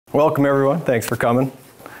Welcome everyone, thanks for coming.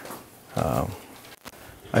 I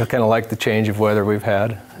kind of like the change of weather we've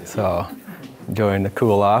had, so enjoying the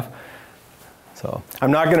cool off. So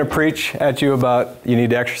I'm not going to preach at you about you need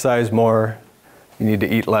to exercise more, you need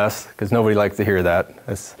to eat less, because nobody likes to hear that.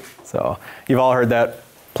 So you've all heard that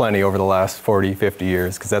plenty over the last 40, 50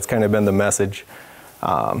 years, because that's kind of been the message.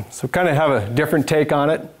 So kind of have a different take on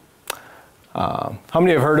it. How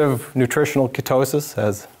many have heard of nutritional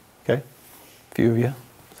ketosis? Okay, a few of you.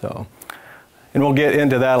 So, and we'll get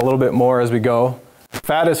into that a little bit more as we go.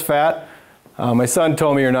 Fat is fat. My son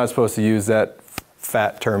told me you're not supposed to use that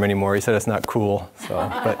fat term anymore. He said it's not cool. So,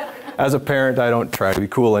 but as a parent, I don't try to be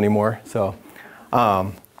cool anymore. So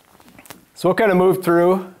we'll kind of move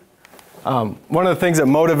through. One of the things that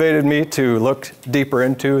motivated me to look deeper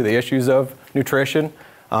into the issues of nutrition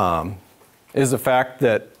is the fact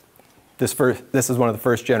that this is one of the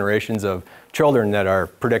first generations of children that are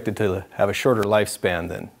predicted to have a shorter lifespan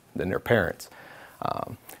than their parents.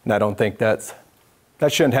 And I don't think that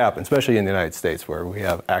shouldn't happen, especially in the United States where we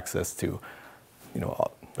have access to,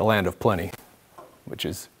 a land of plenty, which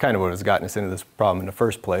is kind of what has gotten us into this problem in the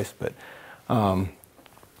first place. But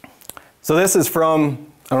so this is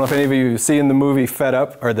from, I don't know if any of you have seen the movie Fed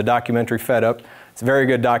Up or the documentary Fed Up. It's a very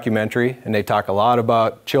good documentary, and they talk a lot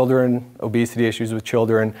about children, obesity issues with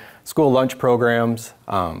children, school lunch programs,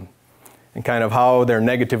 and kind of how they're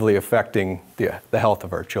negatively affecting the health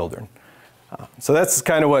of our children. So that's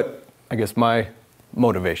kind of what, I guess, my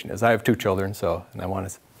motivation is. I have 2 children, and I want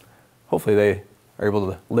to, hopefully they are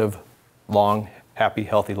able to live long, happy,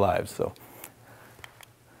 healthy lives. So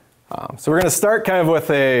we're going to start kind of with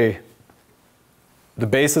the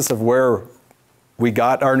basis of where we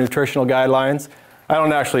got our nutritional guidelines. I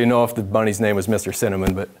don't actually know if the bunny's name was Mr.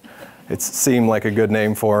 Cinnamon, but it seemed like a good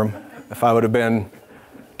name for him. If I would have been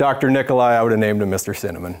Dr. Nikolai, I would have named him Mr.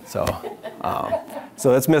 Cinnamon. So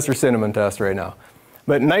that's Mr. Cinnamon to us right now.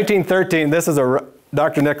 But in 1913,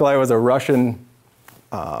 Dr. Nikolai was a Russian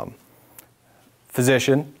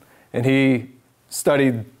physician, and he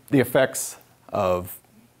studied the effects of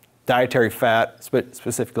dietary fat,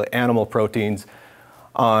 specifically animal proteins,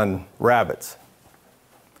 on rabbits.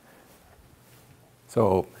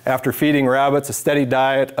 So after feeding rabbits a steady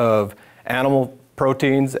diet of animal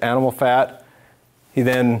proteins, animal fat, he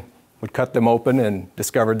then would cut them open and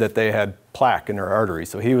discovered that they had plaque in their arteries.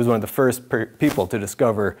 So he was one of the first people to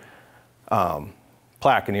discover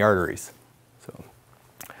plaque in the arteries. So,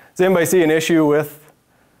 does anybody see an issue with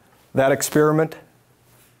that experiment?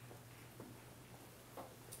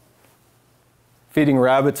 Feeding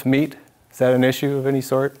rabbits meat, is that an issue of any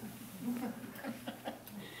sort?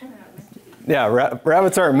 Yeah,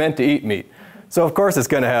 rabbits aren't meant to eat meat. So of course it's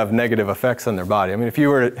going to have negative effects on their body. I mean, if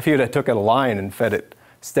you had took a lion and fed it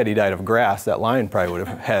a steady diet of grass, that lion probably would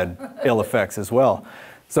have had ill effects as well.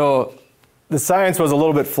 So the science was a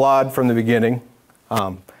little bit flawed from the beginning,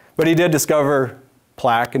 but he did discover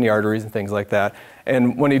plaque in the arteries and things like that.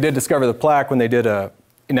 And when he did discover the plaque, when they did an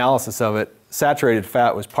analysis of it, saturated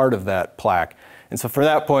fat was part of that plaque. And so from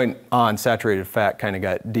that point on, saturated fat kind of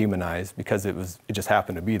got demonized because it just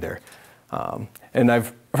happened to be there. And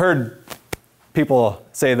I've heard people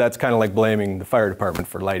say that's kind of like blaming the fire department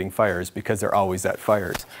for lighting fires because they're always at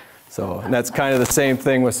fires. So and that's kind of the same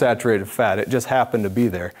thing with saturated fat. It just happened to be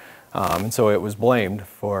there. And so it was blamed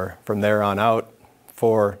from there on out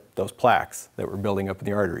for those plaques that were building up in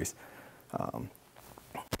the arteries. That's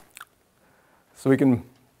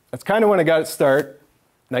kind of when I got it started,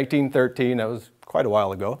 1913, that was quite a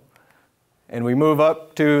while ago. And we move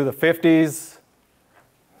up to the 50s.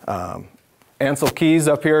 Ansel Keys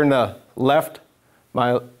up here in the left,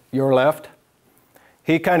 your left,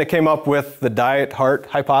 he kind of came up with the diet heart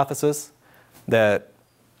hypothesis that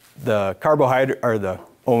the carbohydrate, or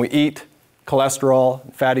when we eat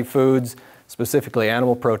cholesterol, fatty foods, specifically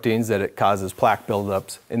animal proteins, that it causes plaque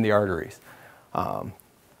buildups in the arteries.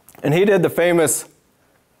 And he did the famous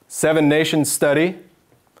 7-nation study,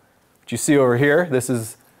 which you see over here. This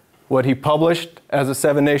is what he published as a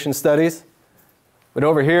 7-nation studies. But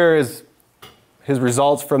over here is his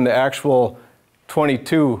results from the actual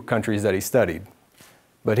 22 countries that he studied.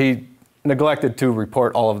 But he neglected to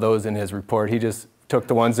report all of those in his report. He just took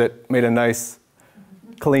the ones that made a nice,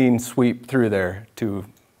 clean sweep through there to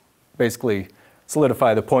basically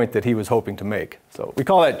solidify the point that he was hoping to make. So we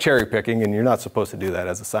call that cherry picking, and you're not supposed to do that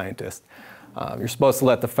as a scientist. You're supposed to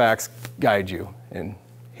let the facts guide you, and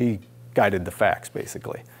he guided the facts,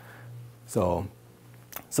 basically. So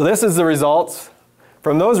this is the results.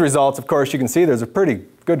 From those results, of course, you can see there's a pretty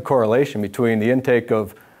good correlation between the intake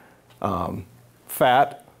of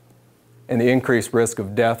fat and the increased risk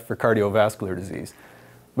of death for cardiovascular disease.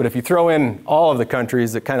 But if you throw in all of the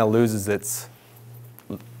countries, it kind of loses its,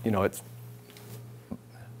 its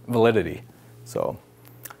validity. So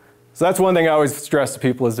that's one thing I always stress to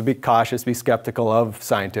people is to be cautious, be skeptical of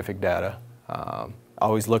scientific data.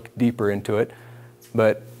 Always look deeper into it.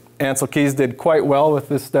 But Ancel Keys did quite well with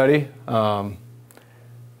this study.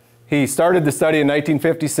 He started the study in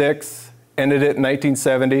 1956, ended it in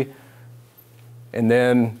 1970, and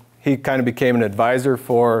then he kind of became an advisor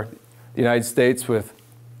for the United States with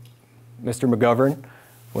Mr. McGovern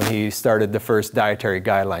when he started the first dietary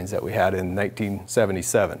guidelines that we had in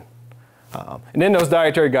 1977. And in those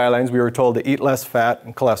dietary guidelines, we were told to eat less fat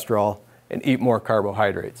and cholesterol and eat more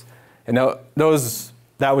carbohydrates. And that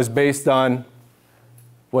was based on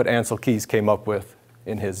what Ancel Keys came up with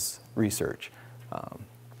in his research.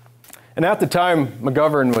 And at the time,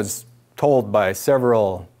 McGovern was told by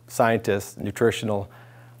several scientists, nutritional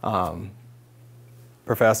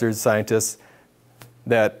professors, scientists,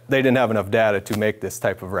 that they didn't have enough data to make this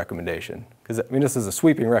type of recommendation. Because, I mean, this is a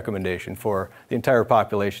sweeping recommendation for the entire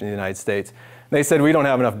population of the United States. And they said, we don't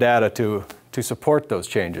have enough data to support those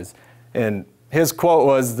changes. And his quote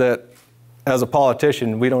was that, as a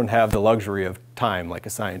politician, we don't have the luxury of time like a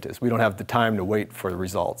scientist. We don't have the time to wait for the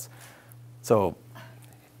results. So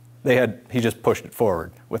he just pushed it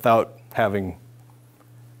forward without having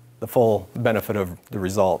the full benefit of the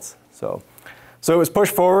results. So it was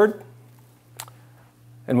pushed forward.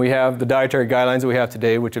 And we have the dietary guidelines that we have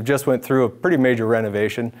today, which have just went through a pretty major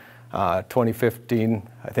renovation. 2015,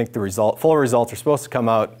 I think the full results are supposed to come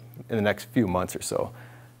out in the next few months or so.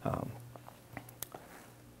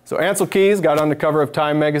 So Ancel Keys got on the cover of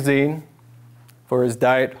Time magazine for his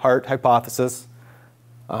diet-heart hypothesis.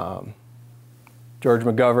 George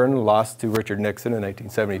McGovern lost to Richard Nixon in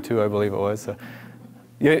 1972, I believe it was. So,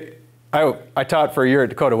 I taught for a year at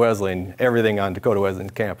Dakota Wesleyan. Everything on Dakota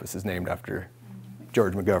Wesleyan campus is named after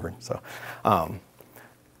George McGovern. So,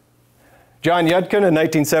 John Yudkin in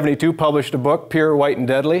 1972 published a book, Pure, White, and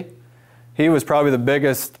Deadly. He was probably the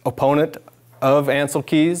biggest opponent of Ancel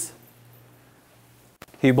Keys.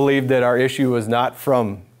 He believed that our issue was not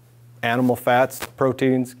from animal fats,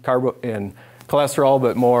 proteins, and cholesterol,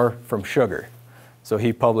 but more from sugar. So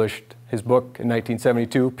he published his book in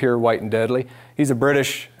 1972, Pure, White, and Deadly. He's a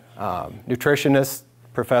British nutritionist,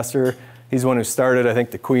 professor. He's the one who started, I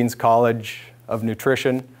think, the Queen's College of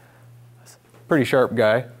Nutrition. Pretty sharp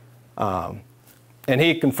guy. And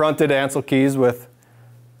he confronted Ancel Keys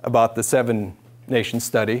about the 7-nation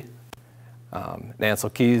study.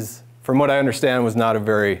 Ancel Keys, from what I understand, was not a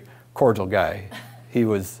very cordial guy. He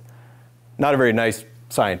was not a very nice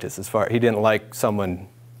scientist he didn't like someone,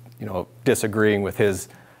 disagreeing with his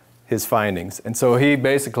findings. And so he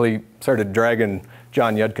basically started dragging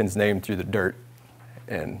John Yudkin's name through the dirt,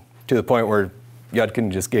 and to the point where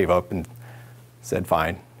Yudkin just gave up and said,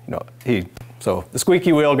 fine. So the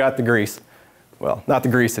squeaky wheel got the grease. Well, not the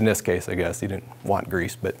grease in this case, I guess. He didn't want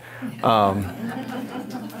grease, but got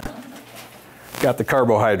the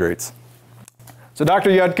carbohydrates. So Dr.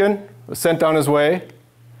 Yudkin was sent on his way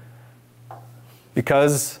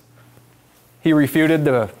because he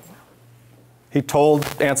he told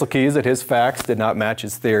Ancel Keys that his facts did not match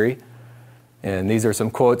his theory. And these are some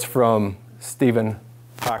quotes from Stephen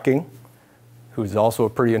Hawking, who's also a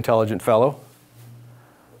pretty intelligent fellow.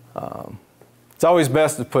 It's always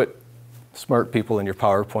best to put smart people in your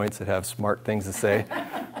PowerPoints that have smart things to say.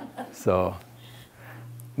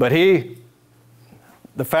 But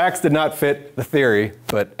the facts did not fit the theory,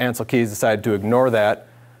 but Ancel Keys decided to ignore that.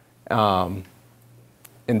 And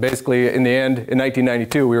basically, in the end, in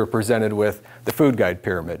 1992, we were presented with the food guide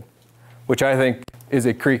pyramid, which I think is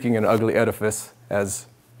a creaking and ugly edifice, as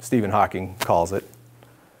Stephen Hawking calls it.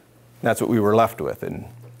 That's what we were left with in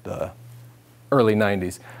the early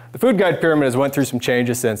 90s. The food guide pyramid has went through some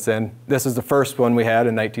changes since then. This is the first one we had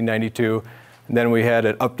in 1992, and then we had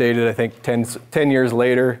it updated, I think, 10 years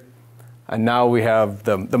later, and now we have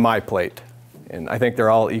the My Plate. And I think they're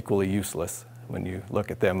all equally useless when you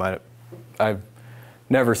look at them. I've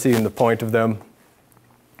never seen the point of them.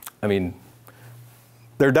 I mean,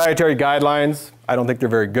 they're dietary guidelines. I don't think they're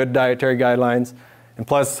very good dietary guidelines. And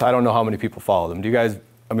plus, I don't know how many people follow them. Do you guys,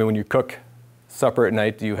 when you cook supper at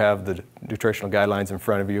night, do you have the nutritional guidelines in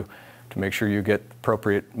front of you to make sure you get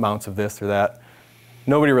appropriate amounts of this or that?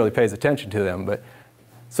 Nobody really pays attention to them.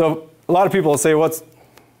 So a lot of people will say,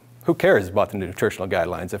 who cares about the nutritional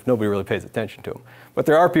guidelines if nobody really pays attention to them? But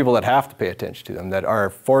there are people that have to pay attention to them, that are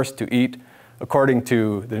forced to eat according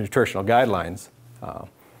to the nutritional guidelines.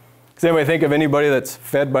 Does anybody think of anybody that's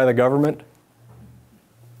fed by the government?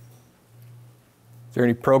 Is there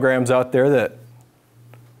any programs out there that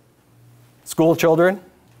school children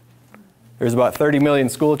There's about 30 million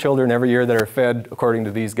school children every year that are fed according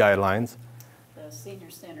to these guidelines. The senior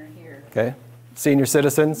center here. Okay. Senior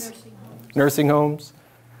citizens, nursing homes,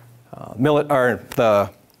 what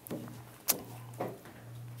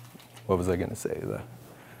was I going to say? The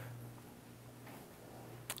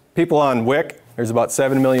people on WIC, there's about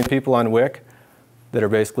 7 million people on WIC that are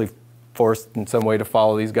basically forced in some way to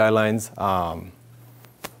follow these guidelines.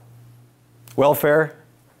 Welfare,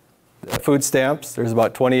 food stamps, there's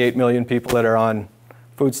about 28 million people that are on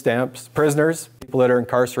food stamps. Prisoners, people that are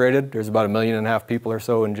incarcerated, there's about 1.5 million people or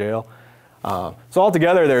so in jail. So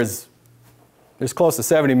altogether, there's close to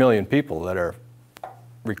 70 million people that are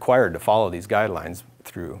required to follow these guidelines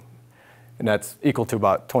through, and that's equal to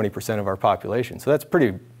about 20% of our population. So that's a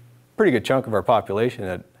pretty good chunk of our population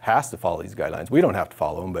that has to follow these guidelines. We don't have to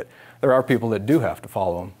follow them, but there are people that do have to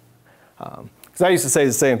follow them. Because I used to say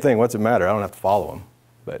the same thing, what's it matter? I don't have to follow them,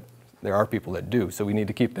 but there are people that do, so we need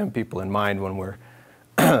to keep them people in mind when we're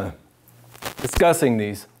discussing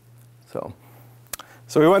these. So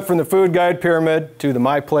we went from the food guide pyramid to the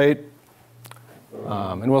My Plate,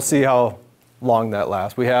 and we'll see how long that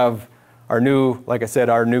lasts. We have our new, like I said,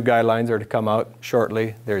 our new guidelines are to come out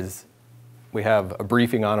shortly. We have a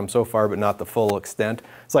briefing on them so far, but not the full extent.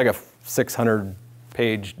 It's like a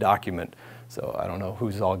 600-page document, so I don't know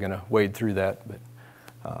who's all going to wade through that. But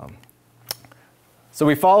so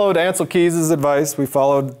we followed Ansel Keys' advice. We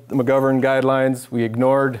followed the McGovern guidelines. We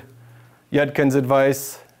ignored Yudkin's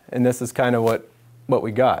advice, and this is kind of what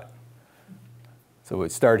we got. So we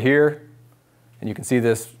start here, and you can see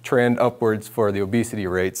this trend upwards for the obesity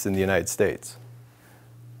rates in the United States.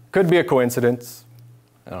 Could be a coincidence.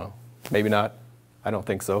 I don't know. Maybe not. I don't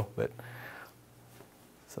think so. But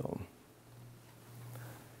so,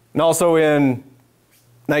 and also in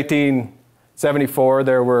 1974,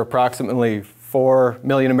 there were approximately 4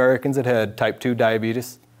 million Americans that had type 2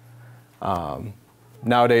 diabetes.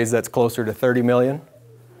 Nowadays, that's closer to 30 million.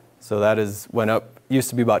 So that went up. Used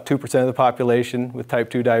to be about 2% of the population with type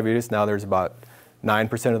 2 diabetes. Now there's about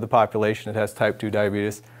 9% of the population that has type 2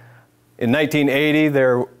 diabetes. In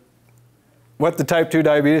 1980, what the type 2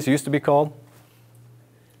 diabetes used to be called?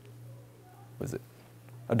 Was it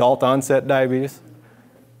adult onset diabetes?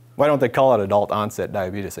 Why don't they call it adult onset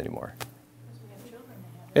diabetes anymore? Because we have children that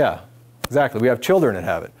have it. Yeah, exactly. We have children that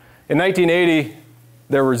have it. In 1980,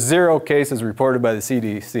 there were 0 cases reported by the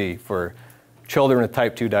CDC for children with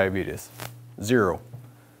type 2 diabetes. 0.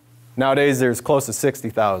 Nowadays, there's close to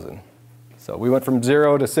 60,000. So we went from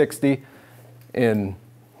 0 to 60 in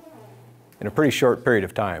a pretty short period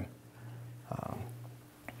of time.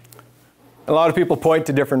 A lot of people point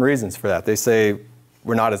to different reasons for that. They say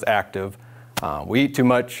we're not as active. We eat too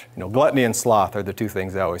much. Gluttony and sloth are the 2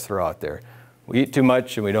 things they always throw out there. We eat too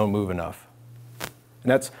much and we don't move enough.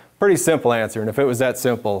 And that's a pretty simple answer. And if it was that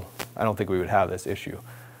simple, I don't think we would have this issue.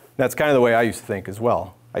 And that's kind of the way I used to think as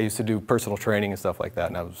well. I used to do personal training and stuff like that,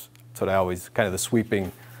 and that's what I always, kind of the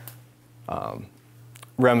sweeping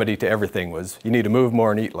remedy to everything was you need to move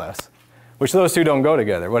more and eat less, which those 2 don't go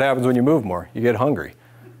together. What happens when you move more? You get hungry.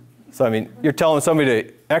 So, I mean, you're telling somebody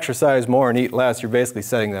to exercise more and eat less, you're basically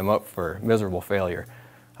setting them up for miserable failure.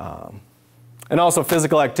 And also,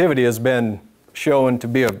 physical activity has been shown to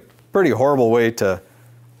be a pretty horrible way to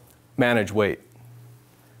manage weight.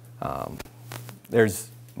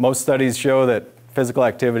 Most studies show that physical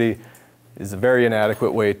activity is a very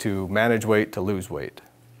inadequate way to manage weight, to lose weight.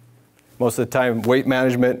 Most of the time, weight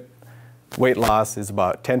management, weight loss is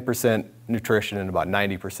about 10% nutrition and about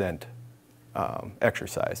 90%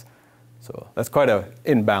 exercise. So that's quite an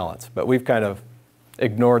imbalance, but we've kind of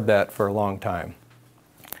ignored that for a long time.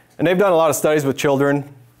 And they've done a lot of studies with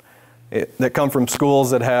children that come from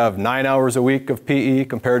schools that have 9 hours a week of PE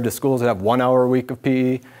compared to schools that have 1 hour a week of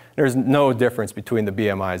PE. There's no difference between the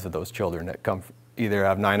BMIs of those children that either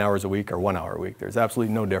have 9 hours a week or 1 hour a week. There's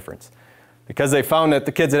absolutely no difference. Because they found that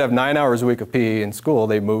the kids that have 9 hours a week of PE in school,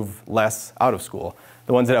 they move less out of school.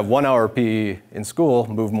 The ones that have 1 hour PE in school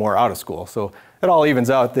move more out of school. So it all evens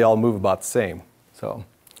out. They all move about the same. So,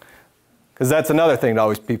 because that's another thing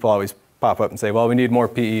that people always pop up and say, well, we need more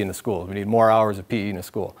PE in the schools. We need more hours of PE in the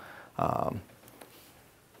school.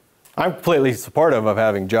 I'm completely supportive of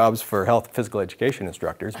having jobs for health and physical education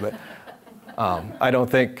instructors, but I don't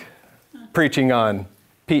think preaching on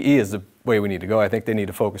PE is the way we need to go. I think they need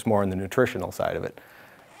to focus more on the nutritional side of it.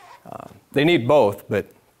 They need both, but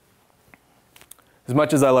as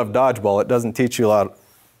much as I love dodgeball, it doesn't teach you a lot.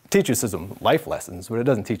 It teaches you some life lessons, but it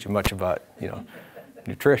doesn't teach you much about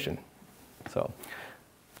nutrition. So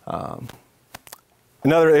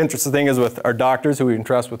another interesting thing is with our doctors who we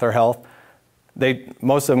entrust with our health.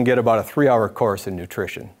 Most of them get about a 3-hour course in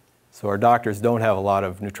nutrition. So our doctors don't have a lot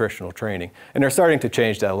of nutritional training. And they're starting to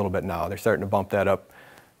change that a little bit now. They're starting to bump that up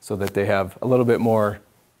so that they have a little bit more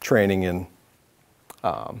training in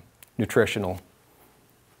nutritional,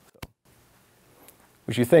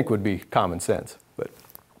 which you think would be common sense. But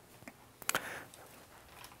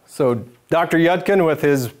so Dr. Yudkin, with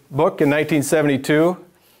his book in 1972,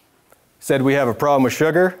 said we have a problem with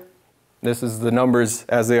sugar. This is the numbers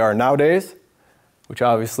as they are nowadays, which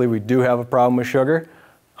obviously we do have a problem with sugar.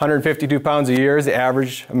 152 pounds a year is the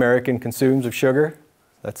average American consumes of sugar.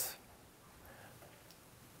 It's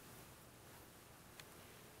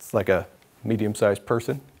like a medium-sized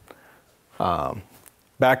person.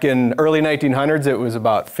 Back in early 1900s, it was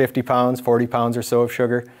about 50 pounds, 40 pounds or so of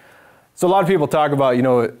sugar. So a lot of people talk about, you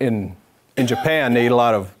know, in Japan, they eat a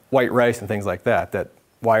lot of white rice and things like that.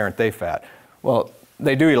 Why aren't they fat? Well,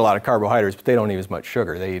 they do eat a lot of carbohydrates, but they don't eat as much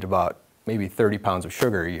sugar. They eat about maybe 30 pounds of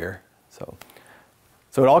sugar a year. So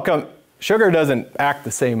it all comes, sugar doesn't act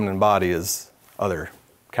the same in the body as other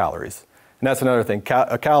calories. And that's another thing.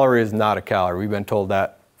 A calorie is not a calorie. We've been told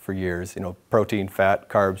that for years. You know, protein, fat,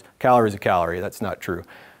 carbs, calorie is a calorie. That's not true.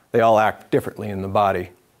 They all act differently in the body.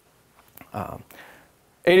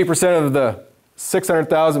 80% of the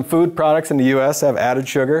 600,000 food products in the U.S. have added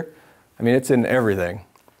sugar. I mean, it's in everything.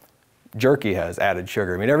 Jerky has added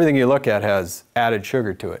sugar. I mean, everything you look at has added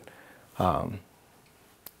sugar to it.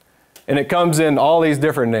 And it comes in all these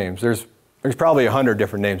different names. There's probably 100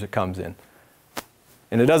 different names it comes in.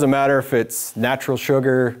 And it doesn't matter if it's natural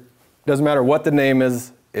sugar, it doesn't matter what the name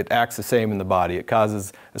is, it acts the same in the body. It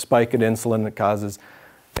causes a spike in insulin,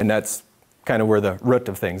 and that's kind of where the root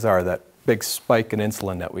of things are, that big spike in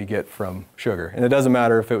insulin that we get from sugar. And it doesn't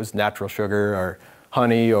matter if it was natural sugar or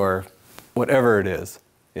honey or whatever it is,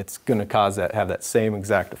 it's going to cause that, have that same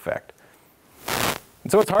exact effect.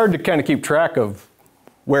 And so it's hard to kind of keep track of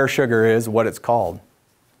where sugar is, what it's called.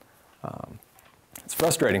 It's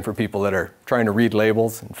frustrating for people that are trying to read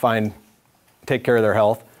labels and take care of their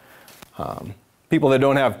health. People that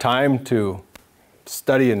don't have time to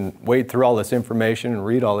study and wade through all this information and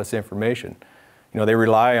read all this information. You know, they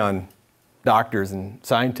rely on doctors and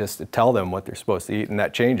scientists to tell them what they're supposed to eat, and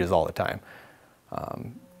that changes all the time.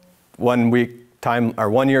 1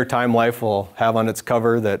 year Time Life will have on its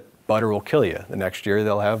cover that butter will kill you. The next year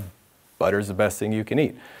they'll have butter's the best thing you can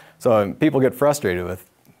eat. So people get frustrated with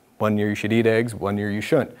 1 year you should eat eggs, 1 year you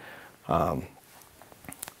shouldn't.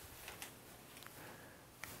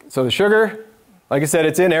 So the sugar, like I said,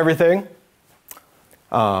 it's in everything.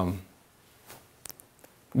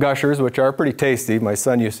 Gushers, which are pretty tasty. My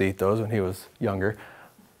son used to eat those when he was younger.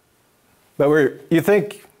 But you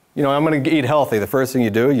think, you know, I'm going to eat healthy. The first thing you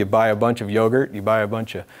do, you buy a bunch of yogurt, you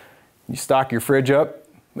stock your fridge up,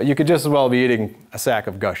 but you could just as well be eating a sack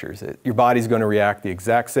of Gushers. Your body's going to react the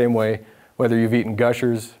exact same way, whether you've eaten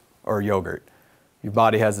Gushers or yogurt. Your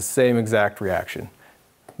body has the same exact reaction.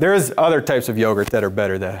 There's other types of yogurt that are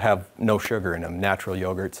better that have no sugar in them, natural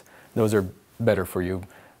yogurts. Those are better for you.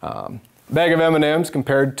 Bag of M&Ms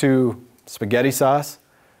compared to spaghetti sauce.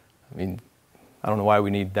 I mean, I don't know why we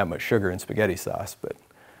need that much sugar in spaghetti sauce, but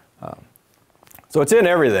so it's in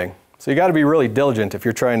everything. So you got to be really diligent if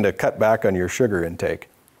you're trying to cut back on your sugar intake.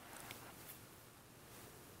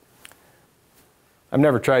 I've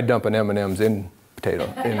never tried dumping M&Ms in potato.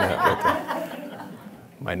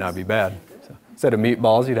 Might not be bad. So instead of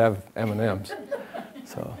meatballs, you'd have M&Ms.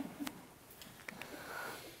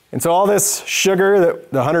 And so all this sugar,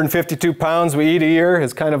 the 152 pounds we eat a year,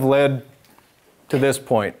 has kind of led to this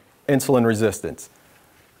point, insulin resistance,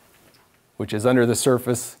 which is under the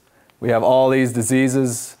surface. We have all these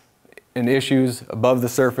diseases and issues above the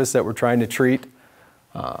surface that we're trying to treat.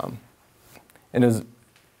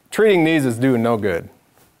 Treating these is doing no good.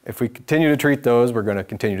 If we continue to treat those, we're going to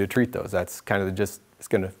continue to treat those. That's kind of it's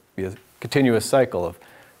going to be a continuous cycle of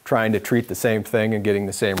trying to treat the same thing and getting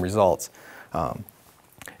the same results.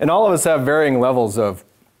 And all of us have varying levels of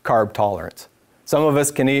carb tolerance. Some of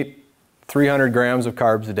us can eat 300 grams of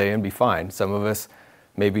carbs a day and be fine. Some of us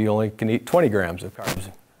maybe only can eat 20 grams of carbs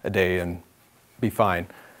a day and be fine.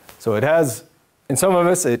 So it has, in some of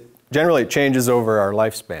us, generally it changes over our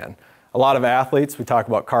lifespan. A lot of athletes, we talk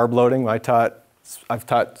about carb loading. I've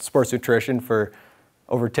taught sports nutrition for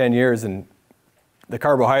over 10 years, and the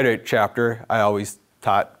carbohydrate chapter, I always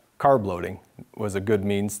taught carb loading was a good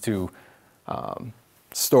means to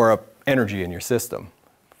store up energy in your system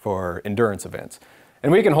for endurance events.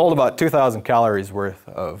 And we can hold about 2,000 calories worth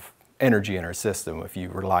of energy in our system if you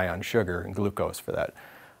rely on sugar and glucose for that.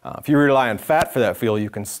 If you rely on fat for that fuel, you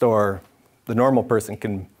can store, the normal person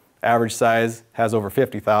can, average size, has over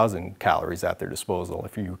 50,000 calories at their disposal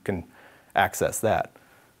if you can access that.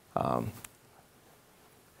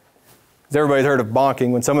 Because everybody's heard of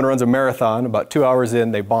bonking. When someone runs a marathon, about 2 hours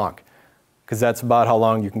in, they bonk. Because that's about how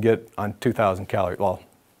long you can get on 2,000 calories. Well,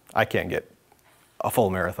 I can't get a full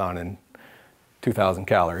marathon in 2,000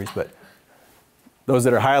 calories, but those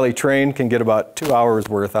that are highly trained can get about 2 hours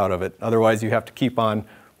worth out of it. Otherwise, you have to keep on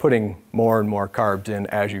putting more and more carbs in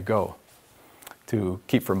as you go to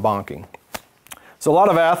keep from bonking. So a lot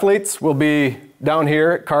of athletes will be down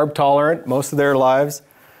here, carb tolerant most of their lives.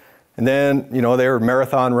 And then, you know, they were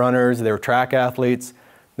marathon runners, they were track athletes,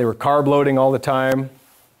 they were carb loading all the time.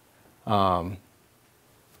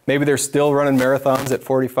 Maybe they're still running marathons at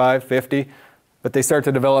 45, 50, but they start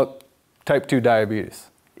to develop type 2 diabetes,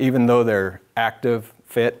 even though they're active,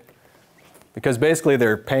 fit, because basically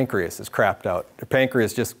their pancreas is crapped out. Their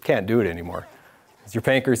pancreas just can't do it anymore. Your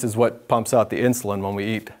pancreas is what pumps out the insulin when we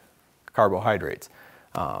eat carbohydrates.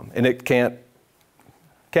 And it can't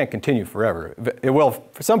continue forever. It will,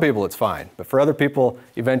 for some people it's fine, but for other people,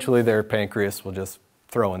 eventually their pancreas will just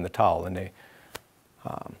throw in the towel. And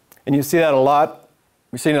you see that a lot.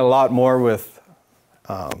 We've seen it a lot more with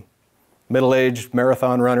middle-aged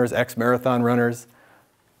marathon runners, ex-marathon runners,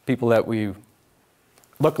 people that we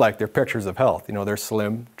look like they're pictures of health. You know, they're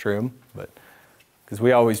slim, trim, but because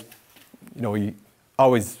we always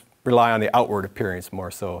rely on the outward appearance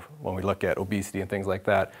more so when we look at obesity and things like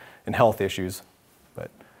that and health issues.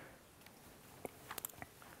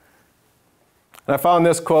 And I found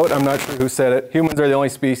this quote, I'm not sure who said it: "Humans are the only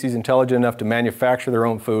species intelligent enough to manufacture their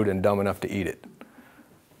own food and dumb enough to eat it."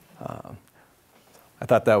 I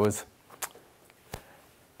thought that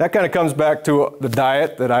kind of comes back to the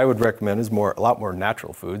diet that I would recommend is a lot more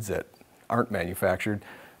natural foods that aren't manufactured.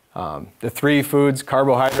 The 3 foods: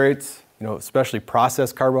 carbohydrates, you know, especially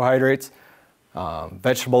processed carbohydrates,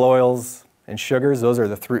 vegetable oils, and sugars. Those are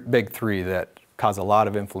the big 3 that cause a lot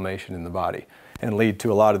of inflammation in the body and lead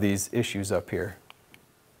to a lot of these issues up here.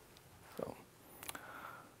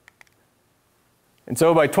 And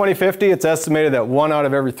so by 2050, it's estimated that 1 out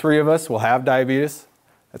of every 3 of us will have diabetes.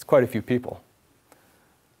 That's quite a few people.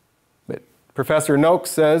 But Professor Noakes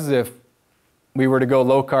says if we were to go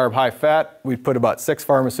low carb, high fat, we'd put about 6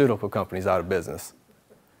 pharmaceutical companies out of business.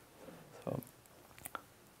 And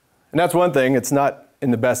that's one thing. It's not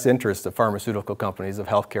in the best interest of pharmaceutical companies, of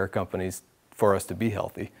healthcare companies, for us to be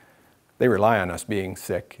healthy. They rely on us being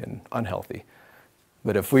sick and unhealthy.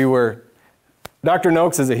 But if we were, Dr.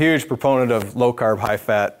 Noakes is a huge proponent of low carb, high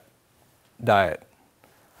fat diet.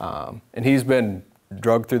 And he's been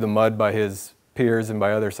drugged through the mud by his peers and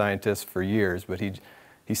by other scientists for years, but he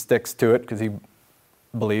sticks to it because he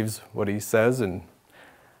believes what he says, and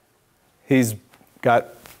he's got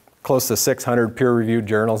close to 600 peer-reviewed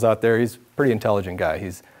journals out there. He's a pretty intelligent guy.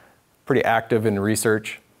 He's pretty active in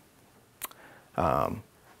research.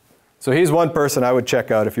 So he's one person I would check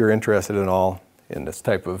out if you're interested at all in this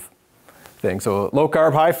type of thing. So low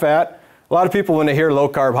carb, high fat. A lot of people, when they hear low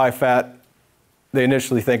carb, high fat, they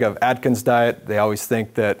initially think of Atkins diet. They always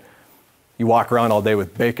think that you walk around all day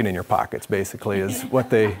with bacon in your pockets, basically, is what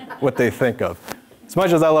they think of. As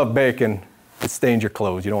much as I love bacon, it stains your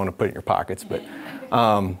clothes. You don't want to put it in your pockets. But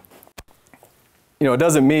you know, it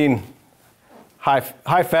doesn't mean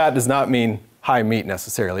high fat does not mean high meat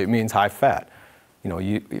necessarily. It means high fat. You know,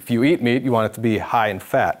 if you eat meat, you want it to be high in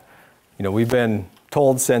fat. You know, we've been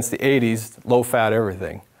told since the 80s, low fat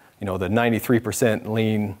everything. You know, the 93%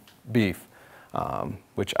 lean beef,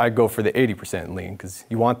 which I go for the 80% lean because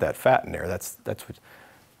you want that fat in there. That's what.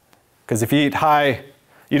 Because if you eat high,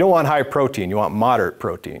 you don't want high protein. You want moderate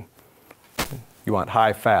protein. You want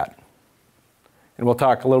high fat. And we'll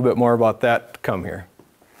talk a little bit more about that to come here.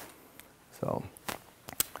 So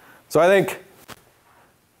I think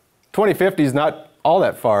 2050 is not all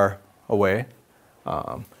that far away.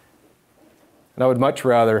 And I would much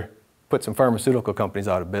rather put some pharmaceutical companies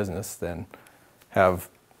out of business than have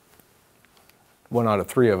 1 out of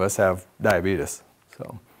 3 of us have diabetes.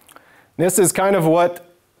 So this is kind of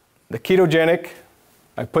what the ketogenic,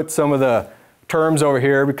 I put some of the terms over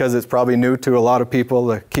here because it's probably new to a lot of people,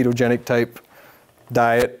 the ketogenic type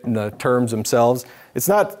diet and the terms themselves. It's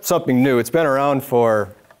not something new. It's been around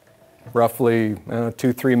for roughly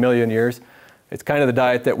 2-3 million years. It's kind of the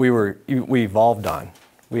diet that we evolved on.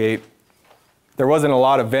 There wasn't a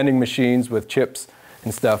lot of vending machines with chips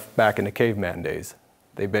and stuff back in the caveman days.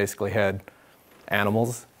 They basically had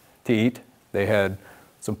animals to eat. They had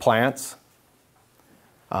some plants,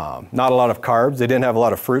 not a lot of carbs. They didn't have a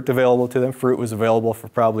lot of fruit available to them. Fruit was available for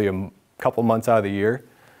probably a couple months out of the year.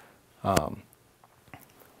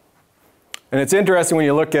 And it's interesting when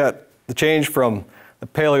you look at the change from the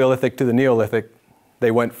Paleolithic to the Neolithic.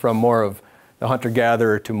 They went from more of the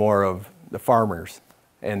hunter-gatherer to more of the farmers.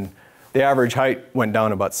 And the average height went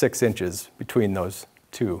down about 6 inches between those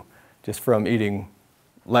two, just from eating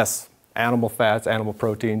less animal fats, animal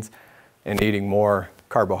proteins, and eating more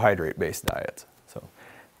carbohydrate-based diets. So,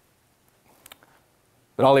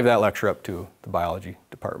 but I'll leave that lecture up to the biology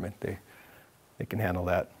department. They can handle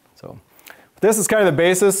that. So, this is kind of the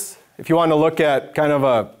basis. If you want to look at kind of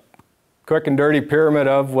a quick and dirty pyramid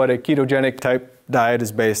of what a ketogenic type diet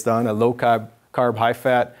is based on, a low carb, high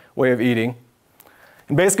fat way of eating.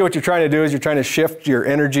 And basically what you're trying to do is you're trying to shift your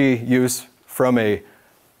energy use from a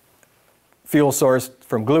fuel source,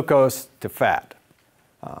 from glucose to fat.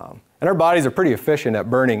 And our bodies are pretty efficient at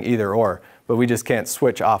burning either or, but we just can't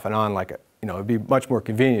switch off and on like it'd be much more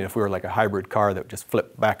convenient if we were like a hybrid car that would just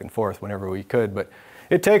flip back and forth whenever we could. But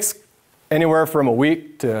it takes anywhere from a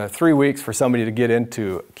week to 3 weeks for somebody to get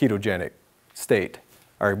into a ketogenic state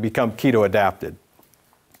or become keto adapted.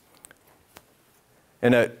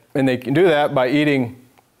 And they can do that by eating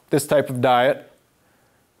this type of diet.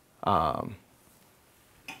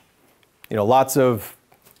 Lots of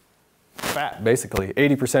fat, basically.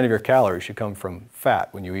 80% of your calories should come from fat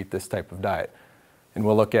when you eat this type of diet. And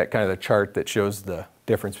we'll look at kind of the chart that shows the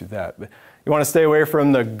difference with that. But you want to stay away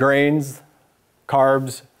from the grains,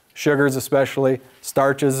 carbs, sugars especially,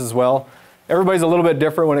 starches as well. Everybody's a little bit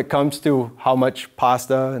different when it comes to how much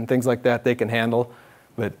pasta and things like that they can handle.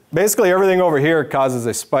 But basically everything over here causes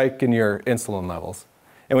a spike in your insulin levels.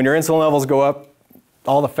 And when your insulin levels go up,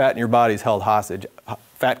 all the fat in your body is held hostage.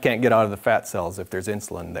 Fat can't get out of the fat cells if there's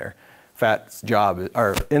insulin there.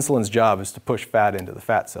 Insulin's job is to push fat into the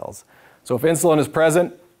fat cells. So if insulin is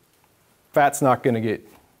present, fat's not going to get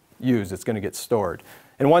used, it's going to get stored.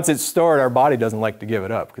 And once it's stored, our body doesn't like to give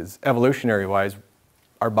it up because evolutionary-wise,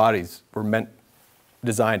 our bodies were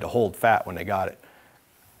designed to hold fat when they got it.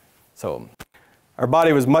 So our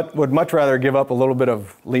body would much rather give up a little bit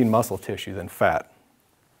of lean muscle tissue than fat.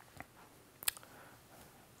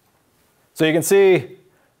 So you can see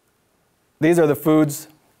these are the foods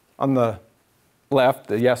on the left,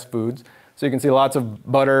 the yes foods. So you can see lots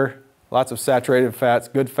of butter, lots of saturated fats,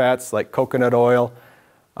 good fats like coconut oil,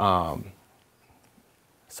 some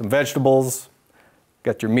vegetables.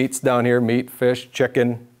 Got your meats down here, meat, fish,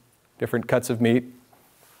 chicken, different cuts of meat.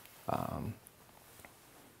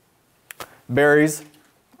 Berries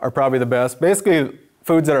are probably the best. Basically,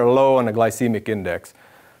 foods that are low on the glycemic index.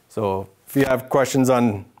 So if you have questions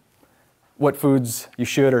on what foods you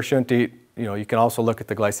should or shouldn't eat, you can also look at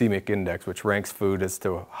the glycemic index, which ranks food as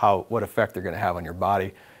to what effect they're going to have on your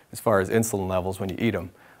body as far as insulin levels when you eat them.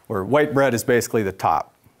 Where white bread is basically the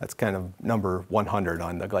top. That's kind of number 100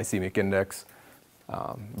 on the glycemic index.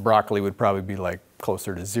 Broccoli would probably be like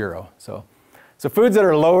closer to 0. So foods that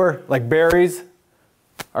are lower, like berries,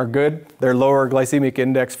 are good. They're lower glycemic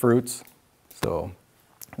index fruits, so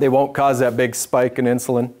they won't cause that big spike in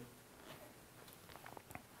insulin.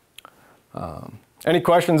 Any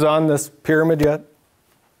questions on this pyramid yet?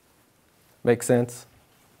 Make sense?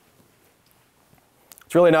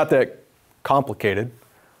 It's really not that complicated.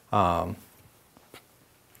 And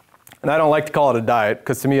I don't like to call it a diet,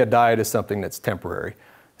 because to me a diet is something that's temporary,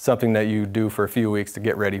 something that you do for a few weeks to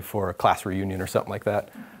get ready for a class reunion or something like that.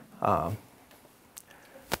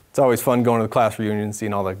 It's always fun going to the class reunion and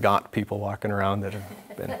seeing all the gaunt people walking around that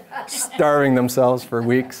have been starving themselves for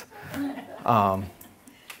weeks.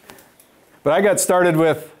 But I got started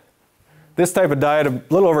with this type of diet a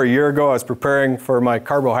little over a year ago. I was preparing for my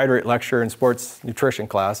carbohydrate lecture in sports nutrition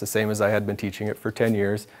class, the same as I had been teaching it for 10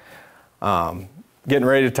 years. Getting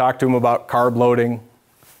ready to talk to them about carb loading,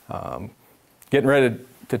 getting ready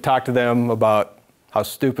to talk to them about how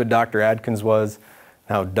stupid Dr. Adkins was,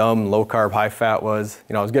 how dumb low carb, high fat was.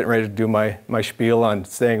 I was getting ready to do my spiel on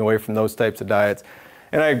staying away from those types of diets.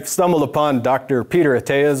 And I stumbled upon Dr. Peter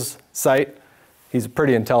Attea's site. He's a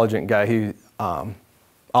pretty intelligent guy. He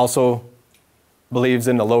also believes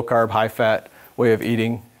in the low carb, high fat way of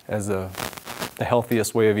eating as the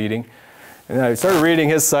healthiest way of eating. And I started reading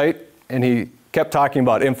his site, and he kept talking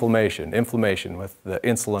about inflammation with the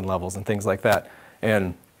insulin levels and things like that.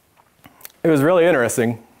 And it was really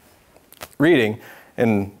interesting reading.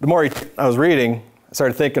 And the more I was reading, I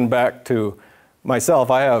started thinking back to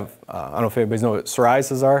myself. I have, I don't know if anybody knows what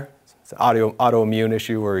psoriasis are. It's an autoimmune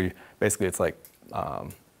issue where basically it's like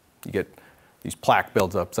you get these plaque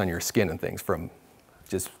buildups on your skin and things from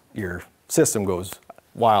just your system goes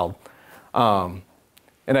wild. And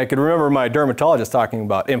I could remember my dermatologist talking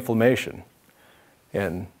about inflammation.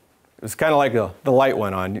 And it was kind of like the light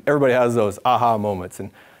went on. Everybody has those aha moments. And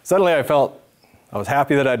suddenly I was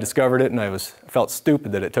happy that I discovered it, and I felt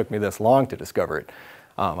stupid that it took me this long to discover it.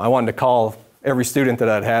 I wanted to call every student that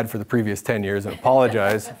I'd had for the previous 10 years and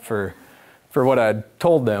apologize for what I'd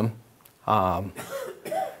told them. And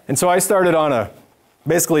so I started on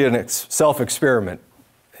basically a self-experiment,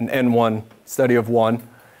 an N1, study of one.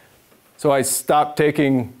 So I stopped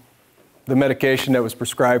taking the medication that was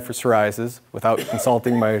prescribed for psoriasis without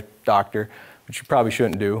consulting my doctor, which you probably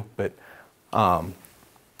shouldn't do, but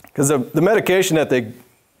because the medication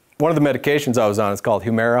one of the medications I was on is called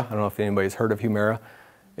Humira. I don't know if anybody's heard of Humira.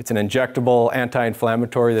 It's an injectable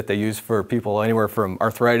anti-inflammatory that they use for people anywhere from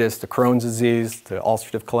arthritis to Crohn's disease to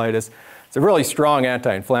ulcerative colitis. It's a really strong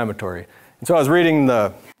anti-inflammatory. And so I was reading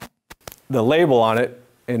the label on it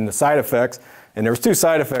and the side effects, and there was two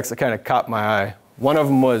side effects that kind of caught my eye. One of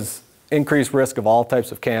them was increased risk of all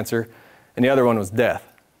types of cancer, and the other one was death.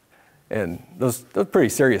 And those pretty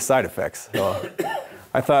serious side effects. So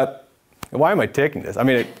I thought, why am I taking this? I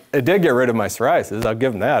mean, it did get rid of my psoriasis. I'll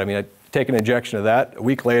give them that. I mean, I take an injection of that. A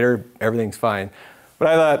week later, everything's fine. But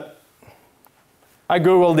I thought, I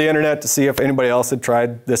Googled the internet to see if anybody else had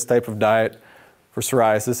tried this type of diet for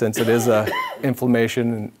psoriasis, since it is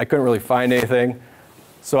inflammation, and I couldn't really find anything.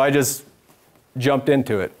 So I just jumped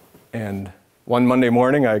into it. And one Monday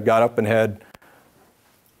morning, I got up and had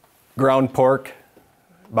ground pork,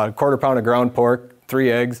 about a quarter pound of ground pork,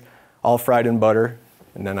 3 eggs, all fried in butter,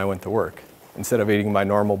 and then I went to work instead of eating my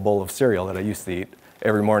normal bowl of cereal that I used to eat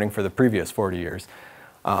every morning for the previous 40 years.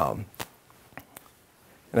 And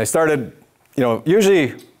I started,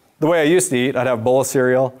 usually the way I used to eat, I'd have a bowl of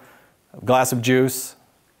cereal, a glass of juice,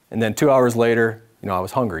 and then 2 hours later, I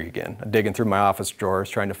was hungry again. I'm digging through my office drawers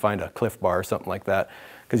trying to find a Cliff Bar or something like that,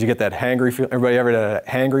 because you get that hangry feeling. Everybody ever had a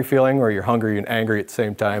hangry feeling where you're hungry and angry at the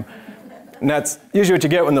same time? And that's usually what you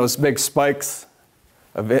get when those big spikes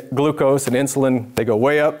of glucose and insulin, they go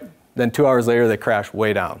way up, then 2 hours later they crash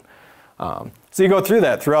way down. So you go through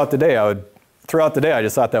that throughout the day. Throughout the day I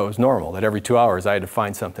just thought that was normal, that every 2 hours I had to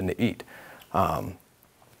find something to eat.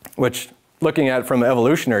 Which, looking at it from the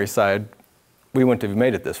evolutionary side, we wouldn't have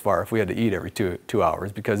made it this far if we had to eat every two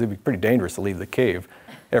hours, because it'd be pretty dangerous to leave the cave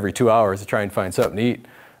every 2 hours to try and find something to eat.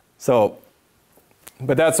 So,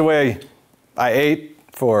 but that's the way I ate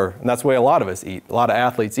and that's the way a lot of us eat. A lot of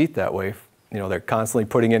athletes eat that way. They're constantly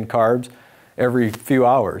putting in carbs every few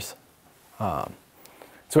hours. So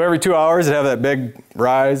every 2 hours, it'd have that big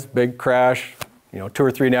rise, big crash, 2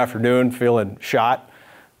 or 3 in the afternoon, feeling shot.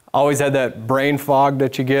 Always had that brain fog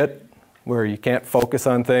that you get where you can't focus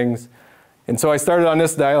on things. And so I started on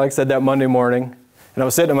this diet, like I said, that Monday morning. And I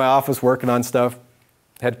was sitting in my office working on stuff,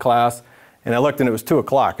 had class, and I looked and it was 2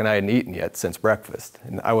 o'clock and I hadn't eaten yet since breakfast.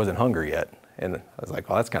 And I wasn't hungry yet. And I was like,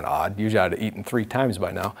 well, that's kind of odd. Usually I'd have eaten 3 times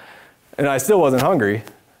by now. And I still wasn't hungry.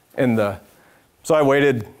 And so I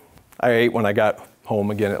waited. I ate when I got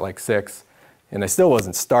home again at like 6. And I still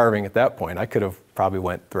wasn't starving at that point. I could have probably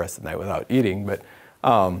went the rest of the night without eating. But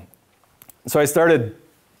so I started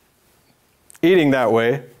eating that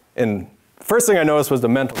way. And first thing I noticed was the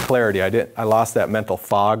mental clarity. I lost that mental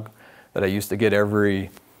fog that I used to get every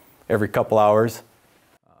couple hours.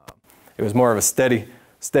 It was more of a steady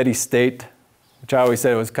state, which I always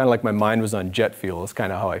said it was kind of like my mind was on jet fuel. It's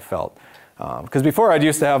kind of how I felt. Because before I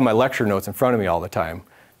used to have my lecture notes in front of me all the time,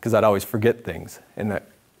 because I'd always forget things. And that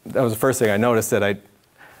was the first thing I noticed, that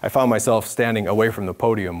I found myself standing away from the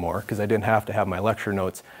podium more, because I didn't have to have my lecture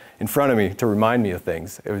notes in front of me to remind me of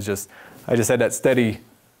things. It was just, I just had that steady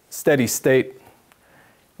state.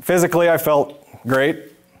 Physically, I felt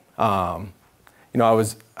great. I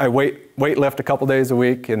weightlift a couple days a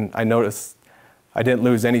week, and I noticed I didn't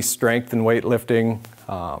lose any strength in weightlifting,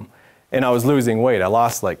 and I was losing weight. I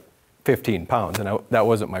lost like 15 pounds, and that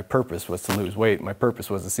wasn't my purpose, was to lose weight. My purpose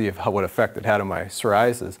was to see what effect it had on my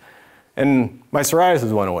psoriasis. And my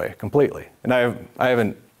psoriasis went away completely. And I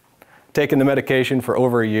haven't taken the medication for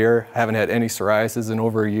over a year. I haven't had any psoriasis in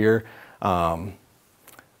over a year. I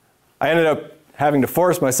ended up having to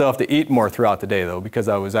force myself to eat more throughout the day, though, because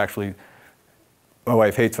I was actually, my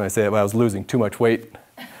wife hates when I say it, but I was losing too much weight.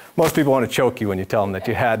 Most people want to choke you when you tell them that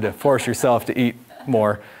you had to force yourself to eat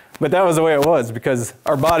more. But that was the way it was, because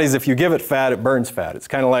our bodies, if you give it fat, it burns fat. It's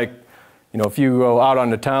kind of like, if you go out on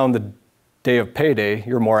the town the day of payday,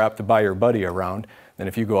 you're more apt to buy your buddy around than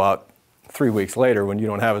if you go out 3 weeks later when you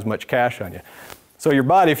don't have as much cash on you. So your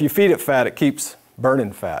body, if you feed it fat, it keeps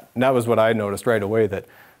burning fat. And that was what I noticed right away, that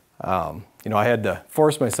I had to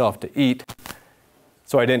force myself to eat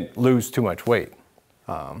so I didn't lose too much weight.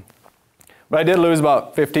 But I did lose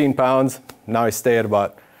about 15 pounds. Now I stay at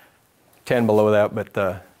about 10 below that,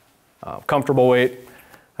 but comfortable weight.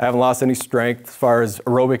 I haven't lost any strength. As far as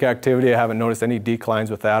aerobic activity, I haven't noticed any declines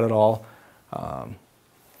with that at all.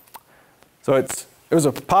 So it was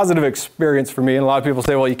a positive experience for me, and a lot of people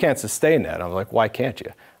say, well, you can't sustain that. I'm like, why can't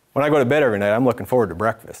you? When I go to bed every night, I'm looking forward to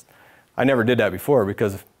breakfast. I never did that before,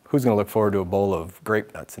 because who's going to look forward to a bowl of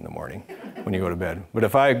grape nuts in the morning when you go to bed?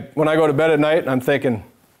 But when I go to bed at night, I'm thinking,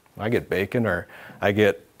 I get bacon, or I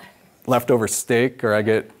get leftover steak, or I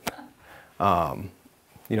get,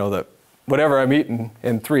 whatever I'm eating,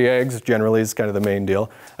 and 3 eggs generally is kind of the main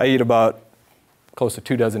deal. I eat about close to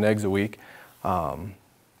 2 dozen eggs a week. And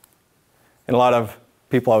a lot of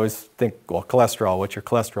people always think, well, cholesterol, what's your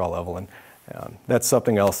cholesterol level? And that's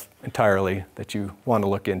something else entirely that you want to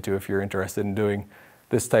look into if you're interested in doing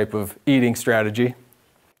this type of eating strategy.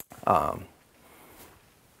 And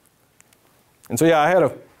so, yeah, I had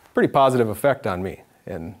a pretty positive effect on me.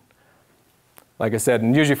 And like I said,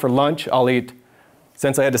 and usually for lunch, I'll eat,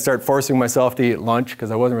 since I had to start forcing myself to eat lunch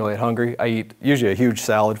because I wasn't really hungry, I eat usually a huge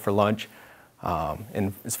salad for lunch.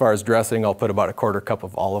 And as far as dressing, I'll put about a 1/4 cup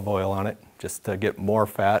of olive oil on it just to get more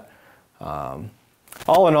fat.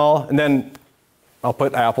 All in all, and then I'll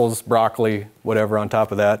put apples, broccoli, whatever on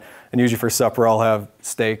top of that. And usually for supper, I'll have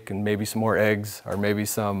steak and maybe some more eggs, or maybe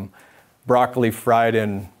some broccoli fried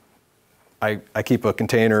in, I keep a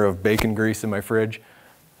container of bacon grease in my fridge,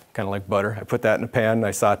 kind of like butter. I put that in a pan, and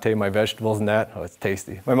I saute my vegetables in that. Oh, it's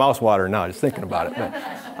tasty. My mouth's watering now just thinking about it. But,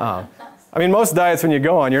 I mean, most diets when you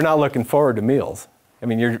go on, you're not looking forward to meals. I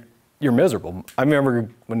mean, you're miserable. I remember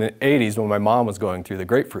in the 80s when my mom was going through the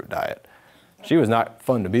grapefruit diet. She was not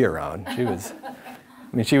fun to be around.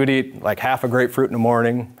 She would eat like half a grapefruit in the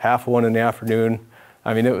morning, half one in the afternoon.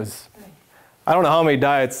 I mean, I don't know how many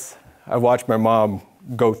diets I've watched my mom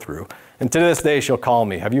go through. And to this day, she'll call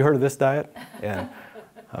me, have you heard of this diet? And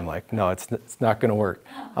I'm like, no, it's not going to work.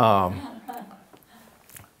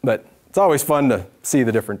 But it's always fun to see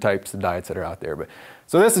the different types of diets that are out there.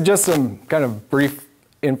 So this is just some kind of brief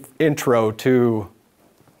intro to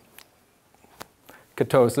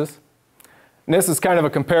ketosis. And this is kind of a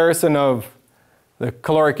comparison of the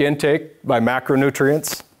caloric intake by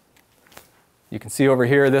macronutrients. You can see over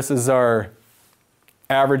here, this is our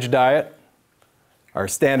average diet, our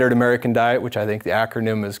standard American diet, which I think the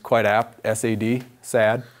acronym is quite apt, SAD,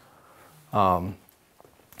 SAD. And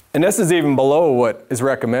this is even below what is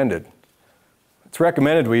recommended. It's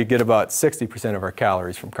recommended we get about 60% of our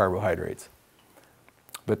calories from carbohydrates.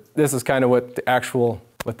 But this is kind of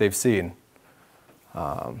what they've seen.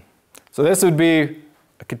 So this would be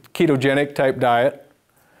a ketogenic type diet.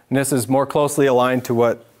 And this is more closely aligned to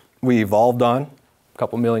what we evolved on a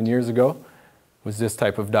couple million years ago, was this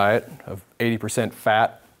type of diet of 80%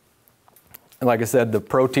 fat. And like I said, the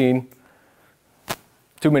protein,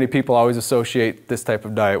 too many people always associate this type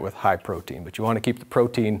of diet with high protein, but you want to keep the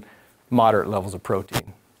protein, moderate levels of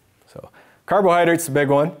protein. So carbohydrates, the big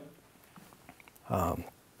one.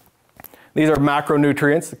 These are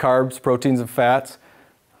macronutrients, the carbs, proteins, and fats.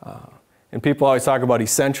 And people always talk about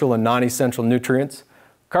essential and non-essential nutrients.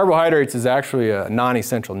 Carbohydrates is actually a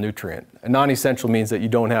non-essential nutrient. A non-essential means that you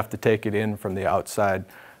don't have to take it in from the outside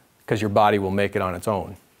because your body will make it on its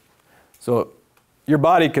own. So your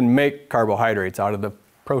body can make carbohydrates out of the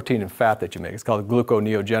protein and fat that you make. It's called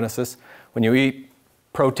gluconeogenesis. When you eat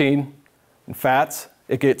protein and fats,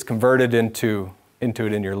 it gets converted into it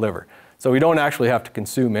in your liver. So we don't actually have to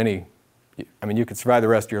consume any. I mean, you could survive the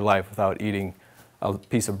rest of your life without eating a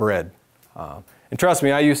piece of bread. And trust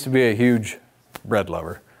me, I used to be a huge bread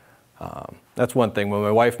lover. That's one thing. When my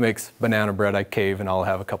wife makes banana bread, I cave and I'll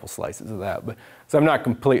have a couple slices of that. So I'm not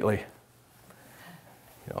completely,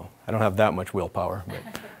 I don't have that much willpower.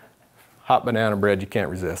 But hot banana bread, you can't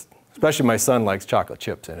resist. Especially my son likes chocolate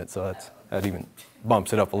chips in it, so that even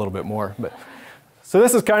bumps it up a little bit more. So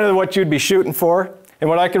this is kind of what you'd be shooting for. And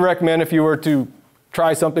what I can recommend if you were to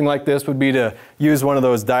try something like this would be to use one of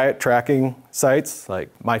those diet tracking sites like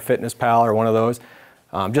MyFitnessPal or one of those.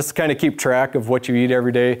 Just to kind of keep track of what you eat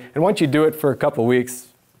every day. And once you do it for a couple of weeks,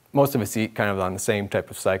 most of us eat kind of on the same type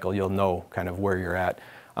of cycle. You'll know kind of where you're at.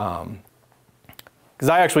 Because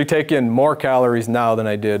I actually take in more calories now than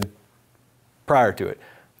I did prior to it.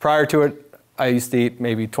 Prior to it, I used to eat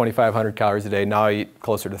maybe 2,500 calories a day. Now I eat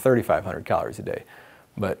closer to 3,500 calories a day.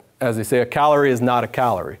 But as they say, a calorie is not a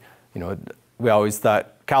calorie. We always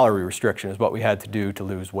thought calorie restriction is what we had to do to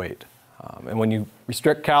lose weight. And when you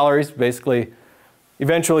restrict calories, basically,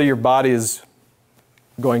 eventually your body is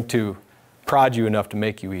going to prod you enough to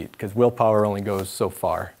make you eat, because willpower only goes so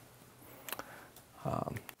far.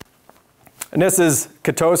 And this is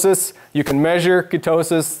ketosis. You can measure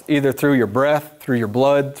ketosis either through your breath, through your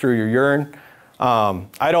blood, through your urine.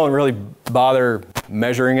 I don't really bother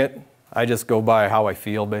measuring it. I just go by how I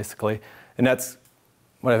feel, basically. And that's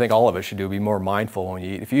what I think all of us should do, be more mindful when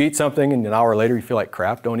you eat. If you eat something and an hour later you feel like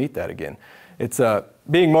crap, don't eat that again. It's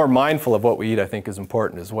being more mindful of what we eat, I think, is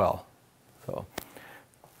important as well.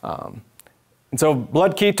 And so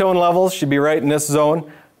blood ketone levels should be right in this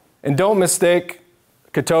zone. And don't mistake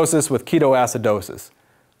ketosis with ketoacidosis.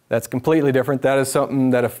 That's completely different. That is something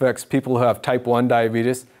that affects people who have type 1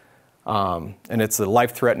 diabetes, and it's a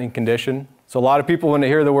life-threatening condition. So a lot of people, when they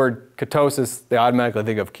hear the word ketosis, they automatically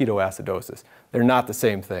think of ketoacidosis. They're not the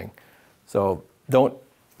same thing. So don't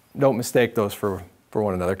mistake those for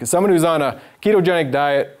one another. Because someone who's on a ketogenic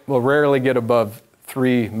diet will rarely get above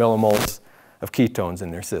 3 millimoles of ketones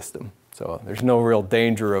in their system. So there's no real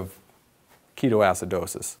danger of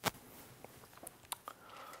ketoacidosis.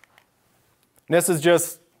 And this is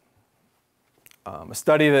just a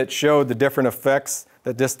study that showed the different effects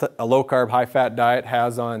that just a low-carb, high-fat diet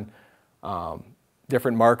has on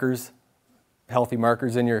different markers, healthy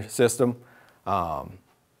markers in your system.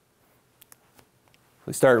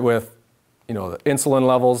 We start with, the insulin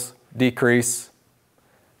levels decrease,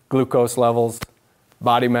 glucose levels,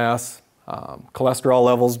 body mass, cholesterol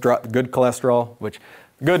levels, good cholesterol, which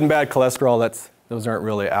good and bad cholesterol, those aren't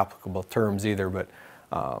really applicable terms either, but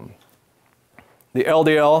the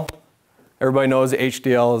LDL, everybody knows the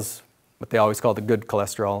HDL is what they always call the good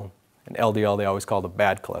cholesterol, and LDL they always call the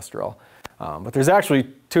bad cholesterol. But there's actually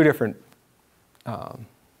two different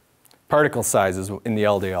particle sizes in the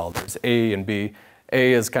LDL. There's A and B.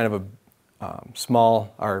 A is kind of a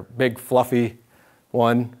small or big fluffy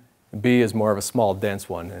one. B is more of a small dense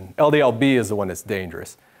one. And LDL-B is the one that's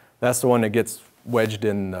dangerous. That's the one that gets wedged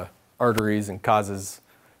in the arteries and causes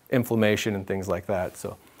inflammation and things like that.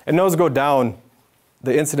 So, and those go down,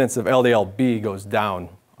 the incidence of LDL-B goes down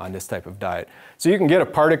on this type of diet. So you can get a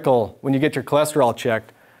particle, when you get your cholesterol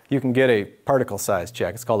checked, you can get a particle size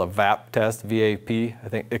check. It's called a VAP test, V-A-P. I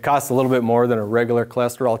think it costs a little bit more than a regular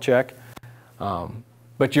cholesterol check.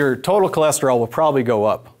 But your total cholesterol will probably go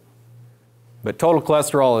up. But total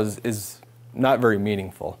cholesterol is not very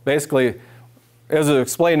meaningful. Basically, as it was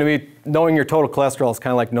explained to me, knowing your total cholesterol is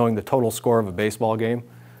kind of like knowing the total score of a baseball game.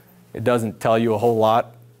 It doesn't tell you a whole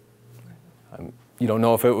lot. You don't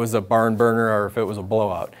know if it was a barn burner or if it was a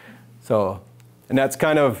blowout. So, and that's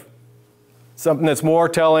kind of something that's more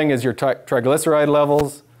telling is your triglyceride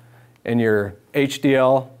levels and your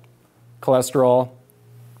HDL cholesterol.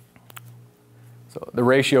 So the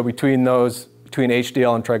ratio between those, between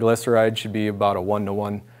HDL and triglyceride should be about a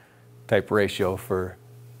 1-to-1 type ratio for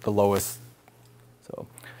the lowest. So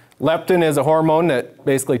leptin is a hormone that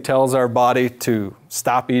basically tells our body to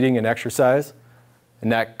stop eating and exercise.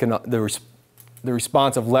 And that can, the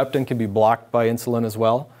response of leptin can be blocked by insulin as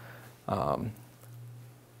well.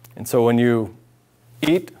 And so when you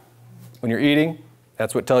eat, when you're eating,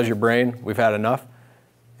 that's what tells your brain we've had enough.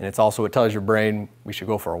 And it's also what tells your brain we should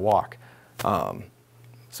go for a walk.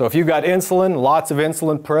 So if you've got insulin, lots of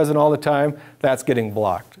insulin present all the time, that's getting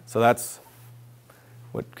blocked. So that's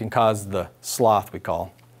what can cause the sloth we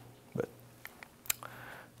call.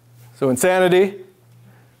 So insanity,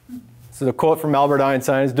 this is a quote from Albert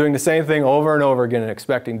Einstein, is doing the same thing over and over again and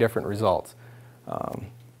expecting different results.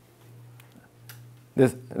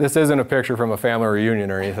 This isn't a picture from a family reunion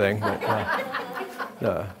or anything.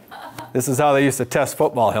 But, this is how they used to test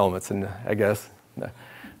football helmets, and I guess.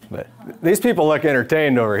 But these people look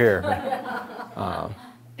entertained over here.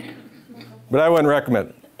 But I wouldn't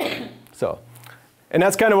recommend it. So, and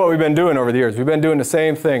that's kind of what we've been doing over the years. We've been doing the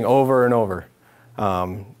same thing over and over.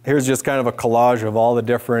 Here's just kind of a collage of all the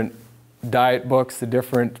different diet books, the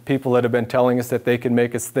different people that have been telling us that they can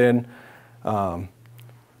make us thin.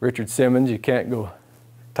 Richard Simmons, you can't go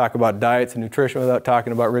talk about diets and nutrition without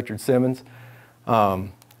talking about Richard Simmons.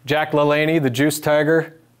 Jack LaLanne, the juice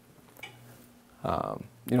tiger.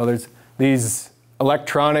 There's these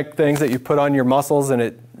electronic things that you put on your muscles and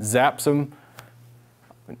it zaps them.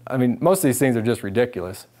 I mean, most of these things are just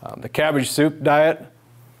ridiculous. The cabbage soup diet.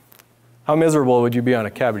 How miserable would you be on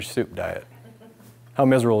a cabbage soup diet? How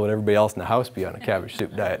miserable would everybody else in the house be on a cabbage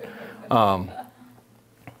soup diet? So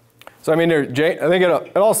I mean, I think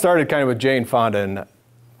it all started kind of with Jane Fonda in,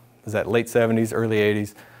 was that late 70s, early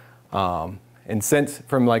 80s? And since,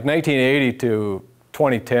 from like 1980 to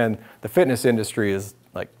 2010, the fitness industry is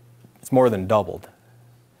like, it's more than doubled.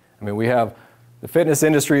 I mean, the fitness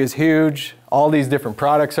industry is huge, all these different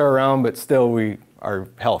products are around, but still our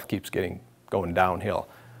health keeps going downhill.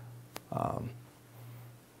 You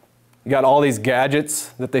got all these gadgets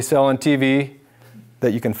that they sell on TV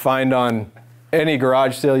that you can find on any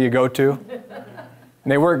garage sale you go to.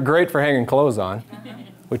 And they work great for hanging clothes on,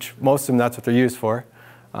 which most of them, that's what they're used for.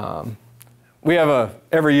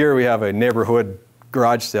 Every year we have a neighborhood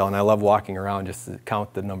garage sale, and I love walking around just to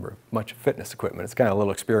count the number of much fitness equipment. It's kind of a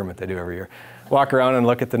little experiment they do every year. Walk around and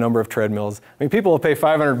look at the number of treadmills. I mean, people will pay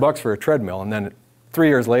 $500 for a treadmill, and then 3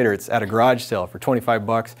 years later it's at a garage sale for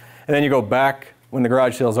 $25, and then you go back when the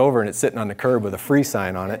garage sale's over and it's sitting on the curb with a free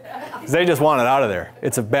sign on it, 'cause they just want it out of there.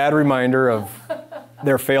 It's a bad reminder of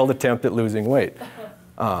their failed attempt at losing weight.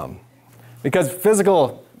 Because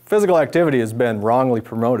physical activity has been wrongly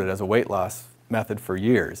promoted as a weight loss method for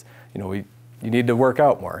years. You know, you need to work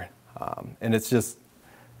out more, and it's just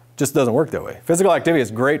doesn't work that way. Physical activity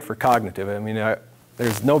is great for cognitive. I mean,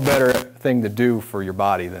 there's no better thing to do for your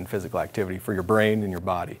body than physical activity, for your brain and your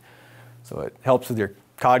body. So it helps with your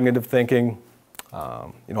cognitive thinking,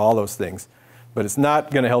 you know, all those things. But it's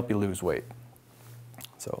not going to help you lose weight.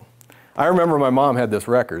 So I remember my mom had this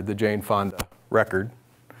record, the Jane Fonda record,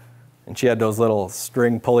 and she had those little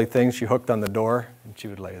string pulley things she hooked on the door, and she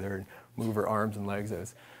would lay there and move her arms and legs.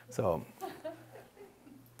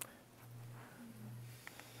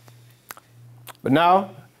 But now,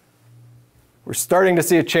 we're starting to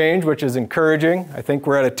see a change, which is encouraging. I think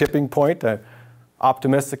we're at a tipping point. I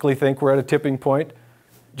optimistically think we're at a tipping point.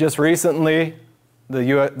 Just recently,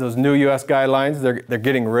 those new U.S. guidelines, they're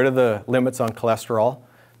getting rid of the limits on cholesterol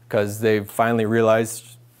because they've finally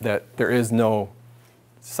realized that there is no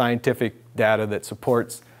scientific data that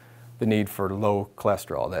supports the need for low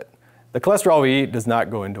cholesterol. That the cholesterol we eat does not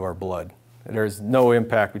go into our blood. There's no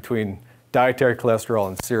impact between dietary cholesterol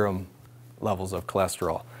and serum levels of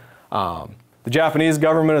cholesterol. The Japanese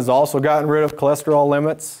government has also gotten rid of cholesterol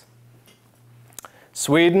limits.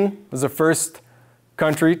 Sweden was the first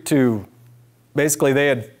country to, basically they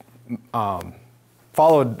had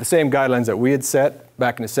followed the same guidelines that we had set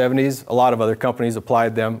back in the 70s. A lot of other companies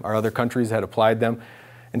applied them, or other countries had applied them.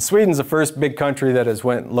 And Sweden's the first big country that has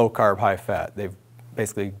went low carb, high fat. They've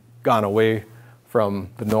basically gone away from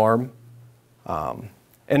the norm. And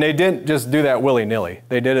they didn't just do that willy-nilly.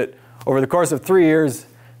 They did it over the course of 3 years.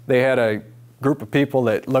 They had a group of people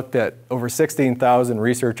that looked at over 16,000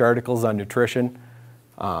 research articles on nutrition,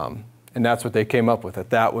 and that's what they came up with,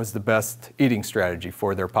 that was the best eating strategy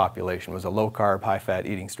for their population, was a low-carb, high-fat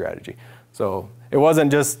eating strategy. So it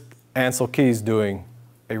wasn't just Ansel Keys doing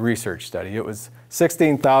a research study. It was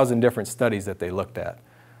 16,000 different studies that they looked at.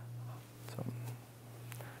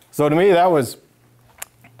 So to me, I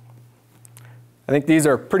think these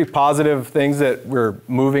are pretty positive things that we're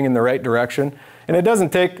moving in the right direction. And it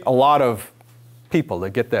doesn't take a lot of people to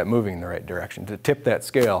get that moving in the right direction, to tip that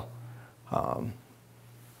scale. And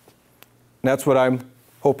that's what I'm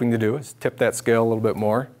hoping to do, is tip that scale a little bit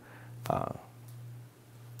more.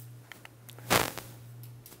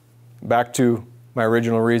 Back to my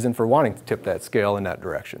original reason for wanting to tip that scale in that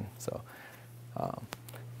direction. So,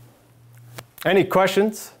 any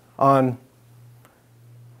questions on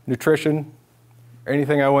nutrition?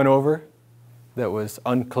 Anything I went over that was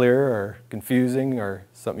unclear or confusing or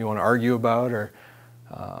something you want to argue about? Or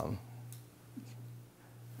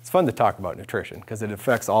it's fun to talk about nutrition because it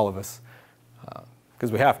affects all of us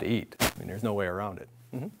because we have to eat. I mean, there's no way around it.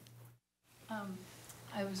 Mm-hmm.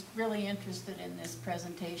 I was really interested in this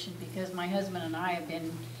presentation because my husband and I have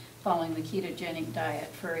been following the ketogenic diet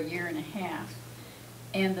for 1.5 years,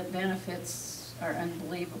 and the benefits are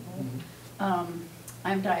unbelievable. Mm-hmm.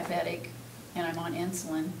 I'm diabetic and I'm on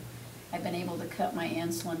insulin. I've been able to cut my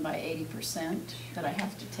insulin by 80% that I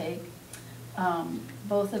have to take.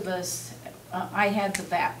 Both of us, I had the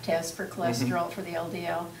Phat test for cholesterol, mm-hmm. for the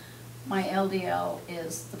LDL. My LDL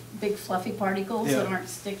is the big fluffy particles that aren't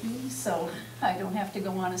sticky, so I don't have to go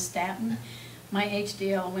on a statin. My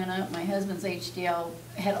HDL went up. My husband's HDL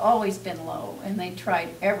had always been low, and they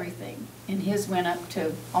tried everything, and his went up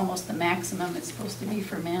to almost the maximum it's supposed to be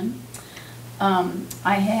for men.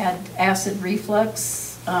 I had acid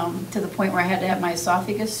reflux to the point where I had to have my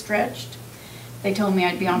esophagus stretched. They told me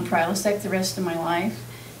I'd be on Prilosec the rest of my life.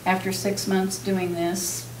 After 6 months doing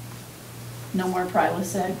this, no more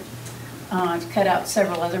Prilosec. I've cut out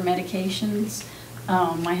several other medications.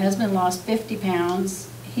 My husband lost 50 pounds.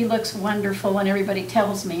 He looks wonderful, and everybody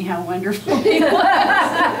tells me how wonderful he looks.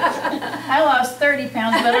 I lost 30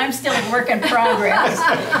 pounds, but I'm still a work in progress.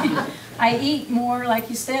 I eat more, like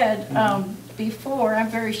you said. Before, I'm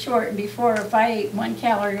very short, and before, if I ate 1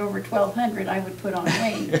 calorie over 1,200, I would put on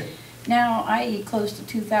weight. Now I eat close to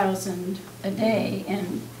 2,000 a day,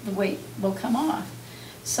 and the weight will come off.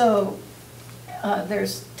 So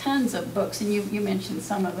there's tons of books, and you mentioned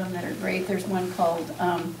some of them that are great. There's one called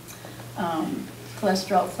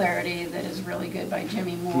Cholesterol Clarity that is really good by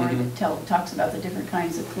Jimmy Moore, mm-hmm. that talks about the different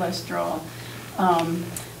kinds of cholesterol.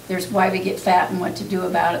 There's Why We Get Fat and What to Do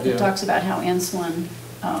About It, that talks about how insulin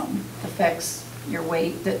affects your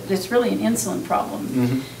weight. It's really an insulin problem.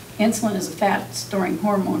 Mm-hmm. Insulin is a fat-storing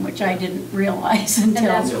hormone, which I didn't realize until... And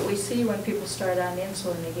that's what we see when people start on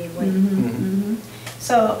insulin, they gain weight. Mm-hmm, mm-hmm.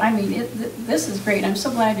 So, I mean, this is great. I'm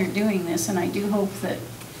so glad you're doing this, and I do hope that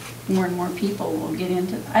more and more people will get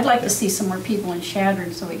into it. I'd like to see some more people in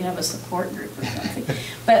Chadron so we can have a support group or something.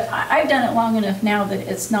 But I've done it long enough now that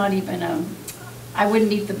it's not even I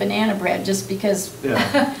wouldn't eat the banana bread just because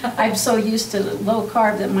I'm so used to low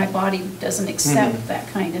carb that my body doesn't accept that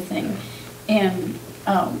kind of thing. And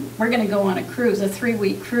we're going to go on a cruise, a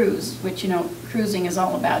 3-week cruise, which, you know, cruising is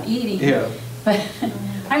all about eating. Yeah. But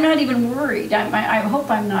I'm not even worried. I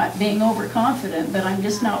hope I'm not being overconfident, but I'm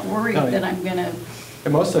just not worried that I'm going to.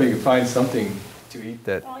 And most of you find something to eat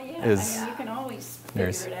that is. I mean, you can always figure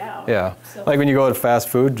it out. Yeah. So. Like when you go to fast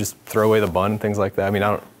food, just throw away the bun, things like that.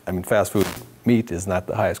 I mean, fast food meat is not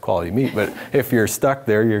the highest quality meat, but if you're stuck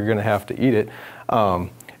there, you're going to have to eat it.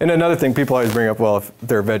 And another thing people always bring up, well, if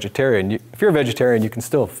they're vegetarian, if you're a vegetarian, you can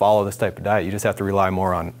still follow this type of diet. You just have to rely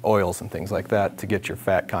more on oils and things like that to get your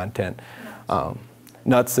fat content.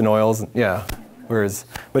 Nuts and oils, yeah.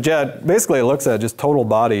 But yeah, basically it looks at just total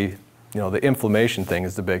body, you know, the inflammation thing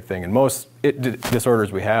is the big thing. And most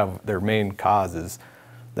disorders we have, their main cause is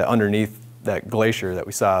that underneath that glacier that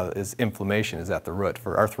we saw is inflammation is at the root.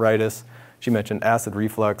 For arthritis, she mentioned acid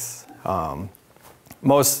reflux.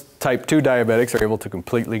 Most type 2 diabetics are able to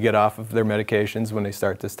completely get off of their medications when they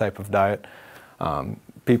start this type of diet.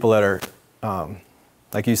 People that are,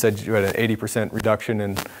 like you said, you had an 80% reduction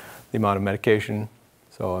in the amount of medication.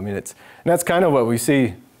 So, I mean, and that's kind of what we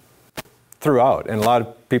see throughout. And a lot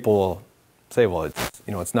of people will say, well,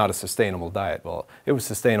 it's not a sustainable diet. Well, it was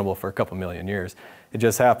sustainable for a couple million years. It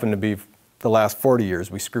just happened to be the last 40 years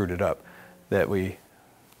we screwed it up. The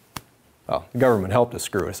government helped us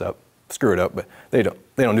screw it up, but they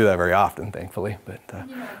don't do that very often, thankfully. But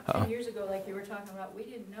 10 years ago, like you were talking about, we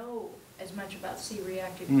didn't know as much about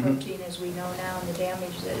C-reactive protein as we know now and the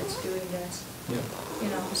damage that it's doing to us. Yeah. You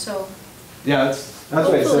know, so. Yeah, that's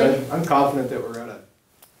what I said. I'm confident that we're at a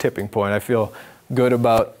tipping point. I feel good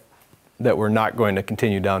about that we're not going to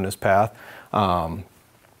continue down this path. And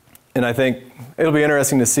I think it'll be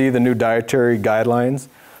interesting to see the new dietary guidelines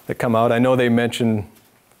that come out. I know they mention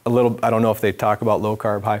a little, I don't know if they talk about low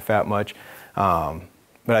carb, high fat much, but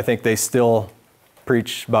I think they still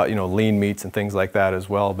preach about, you know, lean meats and things like that as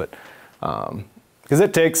well. But because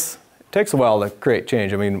it takes a while to create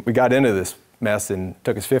change. I mean, we got into this mess and it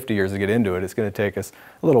took us 50 years to get into it. It's going to take us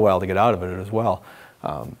a little while to get out of it as well.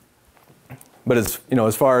 But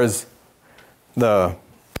as far as the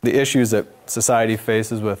issues that society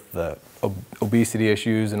faces with the obesity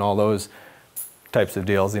issues and all those types of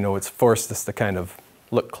deals, you know, it's forced us to kind of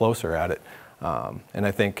look closer at it. And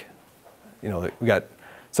I think, you know, we got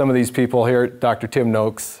some of these people here, Dr. Tim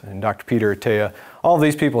Noakes and Dr. Peter Atea, all of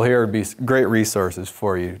these people here would be great resources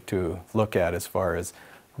for you to look at as far as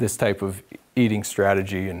this type of eating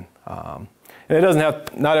strategy. And it doesn't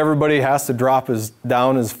have, not everybody has to drop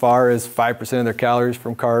down as far as 5% of their calories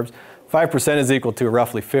from carbs. 5% is equal to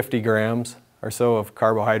roughly 50 grams or so of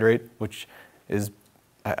carbohydrate, which is,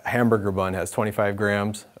 a hamburger bun has 25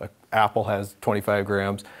 grams, an apple has 25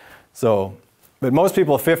 grams. So, but most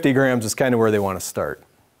people, 50 grams is kind of where they want to start.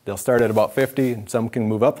 They'll start at about 50, and some can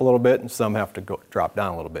move up a little bit, and some have to drop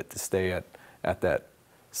down a little bit to stay at that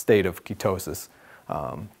state of ketosis.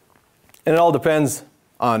 And it all depends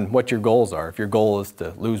on what your goals are. If your goal is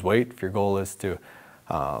to lose weight, if your goal is to,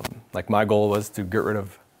 like my goal was to get rid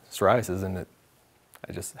of psoriasis, and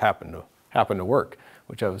I just happened to work,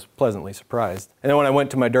 which I was pleasantly surprised. And then when I went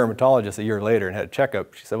to my dermatologist a year later and had a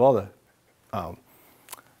checkup, she said, well, the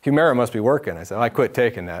Humira must be working. I said, I quit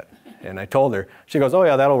taking that. And I told her, she goes, oh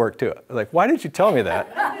yeah, that'll work too. I was like, why didn't you tell me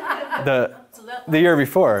that the year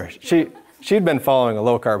before? She'd been following a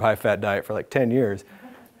low carb, high fat diet for like 10 years.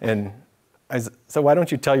 And I said, so why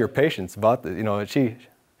don't you tell your patients about this? You know,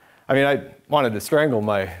 I wanted to strangle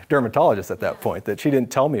my dermatologist at that point, that she didn't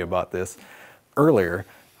tell me about this earlier.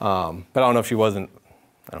 But I don't know if she wasn't,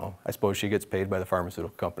 I suppose she gets paid by the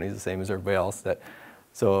pharmaceutical companies the same as everybody else.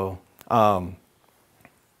 So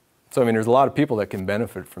I mean, there's a lot of people that can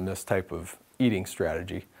benefit from this type of eating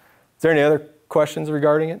strategy. Is there any other questions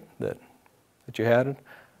regarding it that you had? One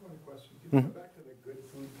question. Can you go back to the good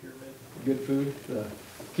food pyramid? Good food, the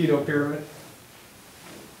keto pyramid.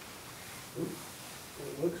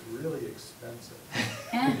 It looks really expensive.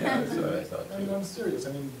 Yeah, that's what I thought too. I'm serious.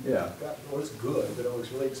 I mean, yeah, that looks good, but it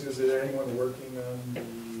looks really expensive. Is there anyone working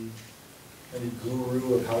on any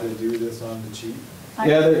guru of how to do this on the cheap?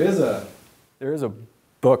 Yeah, there is a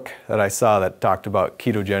book that I saw that talked about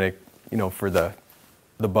ketogenic, for the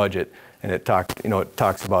budget, and it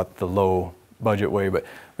talks about the low budget way, but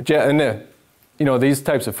yeah, and these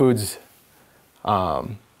types of foods, I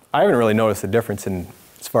haven't really noticed a difference in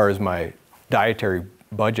as far as my dietary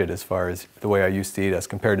budget, as far as the way I used to eat as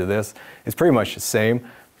compared to this. It's pretty much the same,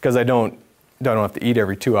 because I don't don't have to eat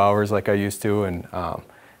every 2 hours like I used to, and I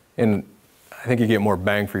think you get more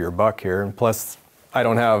bang for your buck here. And plus, I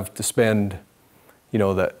don't have to spend, you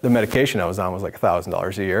know, the medication I was on was like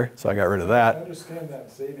 $1,000 a year, so I got rid of that. I understand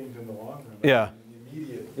that savings in the long run. Yeah. The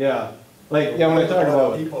immediate. Yeah. Like, yeah, when I talk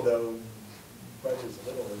about people though, budget's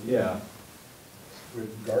little. Yeah.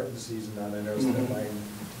 With garden season on, I noticed that my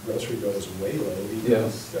grocery bill is way low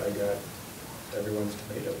because I got everyone's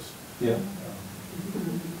tomatoes. Yeah.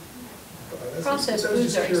 Processed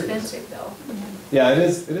foods are expensive though. Yeah, it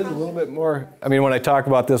is a little bit more. I mean, when I talk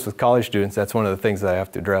about this with college students, that's one of the things that I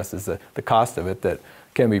have to address is the cost of it that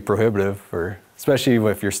can be prohibitive for, especially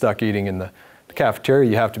if you're stuck eating in the cafeteria,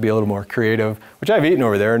 you have to be a little more creative, which I've eaten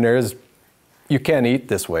over there, and you can eat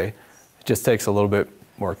this way. It just takes a little bit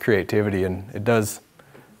more creativity, and it does,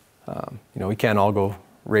 you know, we can't all go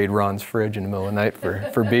raid Ron's fridge in the middle of the night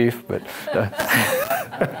for beef, but.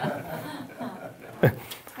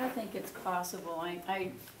 I think it's possible.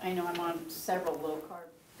 I know I'm on several low-carb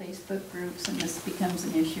Facebook groups, and this becomes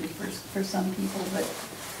an issue for some people, but.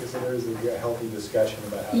 Because there's a healthy discussion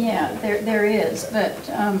about how. Yeah, there is, but,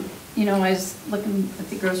 you know, I was looking at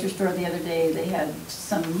the grocery store the other day, they had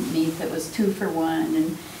some meat that was 2 for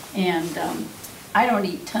 1, and I don't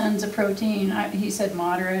eat tons of protein. He said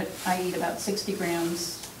moderate. I eat about 60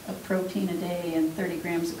 grams of protein a day and 30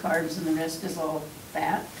 grams of carbs, and the rest is all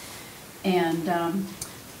fat. And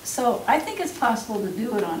so I think it's possible to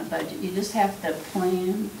do it on a budget. You just have to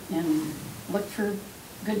plan and look for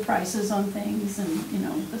good prices on things, and, you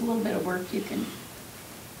know, with a little bit of work you can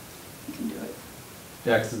do it.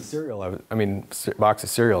 Yeah, because the cereal, I mean, a box of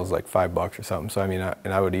cereal is like $5 or something. So I mean,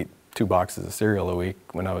 and I would eat 2 boxes of cereal a week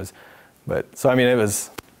when I was, but so I mean, it was,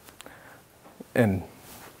 and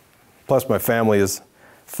plus my family is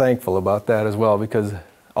thankful about that as well, because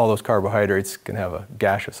all those carbohydrates can have a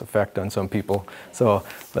gaseous effect on some people. So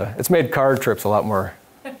it's made car trips a lot more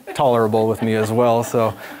tolerable with me as well.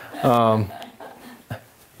 So,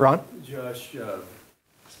 Ron? Josh,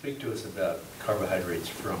 speak to us about carbohydrates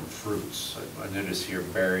from fruits. I notice here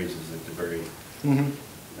berries is at the very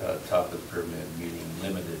top of the pyramid, meaning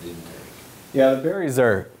limited intake. Yeah, the berries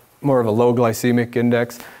are more of a low glycemic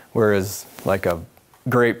index, whereas like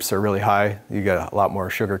grapes are really high. You get a lot more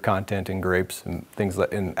sugar content in grapes and things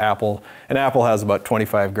like in apple. An apple has about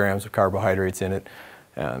 25 grams of carbohydrates in it.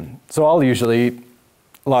 So I'll usually eat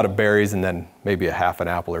a lot of berries and then maybe a half an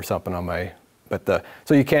apple or something on my,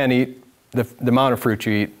 so you can eat, the amount of fruit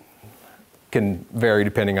you eat can vary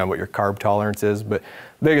depending on what your carb tolerance is, but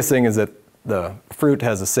the biggest thing is that the fruit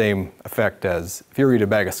has the same effect as, if you eat a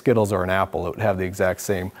bag of Skittles or an apple, it would have the exact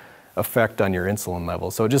same effect on your insulin level.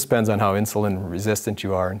 So it just depends on how insulin resistant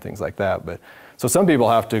you are and things like that. But so some people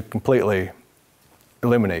have to completely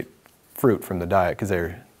eliminate fruit from the diet because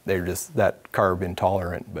they're just that carb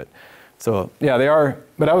intolerant. But so yeah, they are.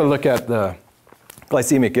 But I would look at the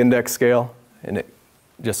glycemic index scale, and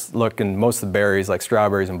and most of the berries like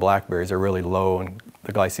strawberries and blackberries are really low in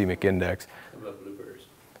the glycemic index. What about blueberries?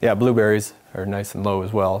 Yeah, blueberries are nice and low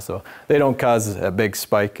as well. So they don't cause a big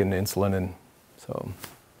spike in insulin, and so.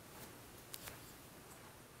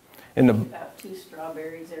 About 2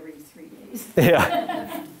 strawberries every 3 days.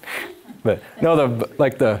 Yeah, but no,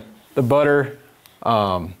 the butter.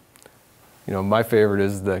 You know, my favorite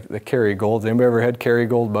is the Kerrygold. Anybody ever had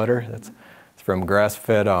Kerrygold butter? It's from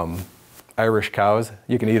grass-fed Irish cows.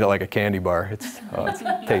 You can eat it like a candy bar. It's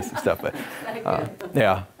tasty stuff. But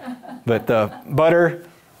yeah, but the butter.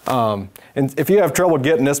 And if you have trouble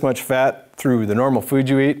getting this much fat through the normal food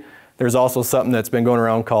you eat, there's also something that's been going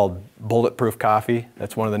around called bulletproof coffee.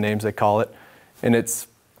 That's one of the names they call it. And it's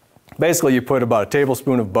basically you put about a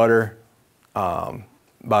tablespoon of butter,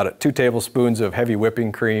 about 2 tablespoons of heavy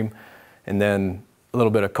whipping cream, and then a little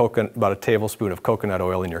bit of coconut, about a tablespoon of coconut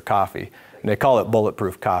oil in your coffee. And they call it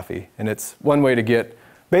bulletproof coffee. And it's one way to get,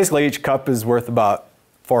 basically each cup is worth about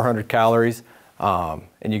 400 calories, and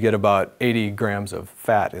you get about 80 grams of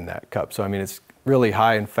fat in that cup. So I mean, it's really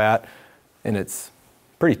high in fat, and it's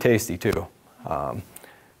pretty tasty too.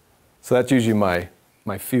 So that's usually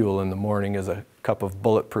my fuel in the morning, is a cup of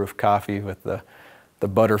bulletproof coffee with the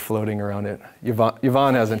butter floating around it.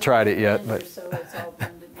 Yvonne hasn't tried it yet, but so it's all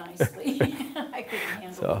blended nicely. I couldn't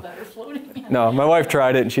handle the butter floating. No, my wife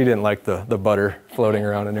tried it and she didn't like the butter floating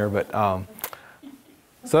around in there. But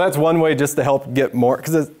so that's one way just to help get more,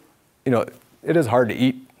 because you know, it is hard to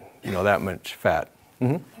eat, you know, that much fat.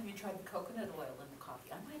 Have you tried the coconut oil in the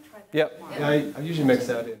coffee? I might try that. Yep. Yeah, I usually mix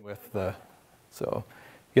that in with so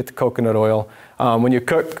you get the coconut oil. When you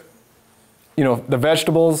cook, you know, the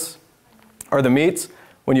vegetables or the meats,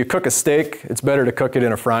 when you cook a steak, it's better to cook it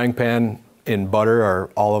in a frying pan in butter or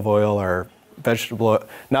olive oil or vegetable,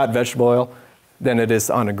 not vegetable oil, than it is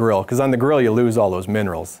on a grill. Because on the grill, you lose all those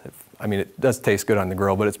minerals. I mean, it does taste good on the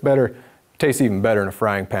grill, but it's better, tastes even better in a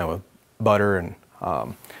frying pan with butter. And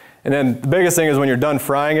then the biggest thing is when you're done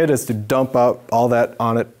frying it is to dump out all that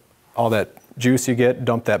on it, all that juice you get,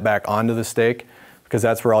 dump that back onto the steak, because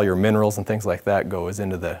that's where all your minerals and things like that go, is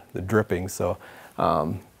into the drippings. So,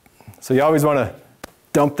 so you always want to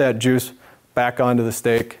dump that juice back onto the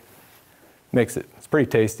steak. It's pretty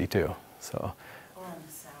tasty too. So. Or on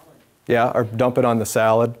the salad. Yeah, or dump it on the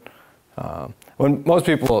salad. When most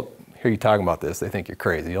people hear you talking about this, they think you're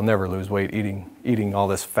crazy. You'll never lose weight eating all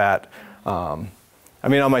this fat. I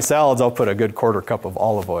mean, on my salads, I'll put a good 1/4 cup of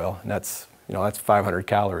olive oil, and that's 500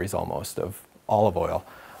 calories almost of olive oil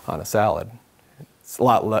on a salad. It's a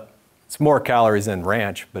lot it's more calories than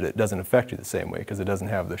ranch, but it doesn't affect you the same way because it doesn't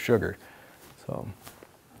have the sugar. So,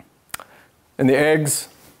 and the eggs,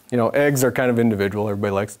 eggs are kind of individual.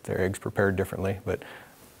 Everybody likes their eggs prepared differently, but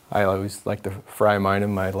I always like to fry mine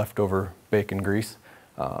in my leftover bacon grease.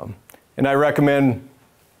 And I recommend,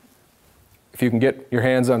 if you can get your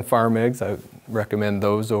hands on farm eggs, I recommend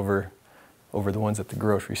those over the ones at the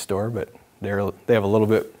grocery store, but they have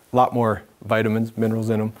a lot more vitamins, minerals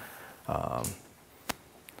in them.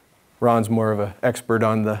 Ron's more of an expert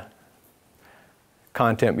on the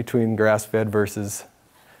content between grass-fed versus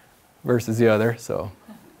the other. So,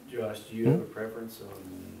 Josh, do you have a preference on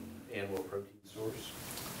animal protein source?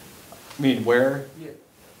 I mean, where? Yeah.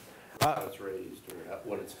 How it's raised or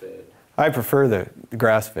what it's fed. I prefer the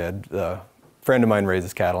grass-fed. A friend of mine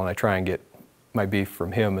raises cattle, and I try and get my beef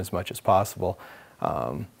from him as much as possible.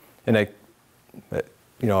 But,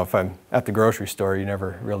 if I'm at the grocery store, you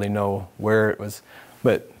never really know where it was.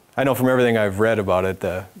 But I know from everything I've read about it,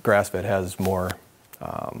 the grass-fed has more,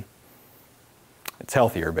 it's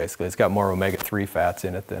healthier basically. It's got more omega-3 fats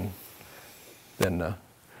in it than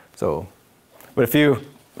so. But if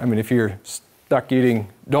you're stuck eating,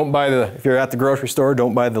 if you're at the grocery store,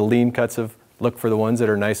 don't buy the lean cuts look for the ones that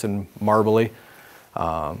are nice and marbly.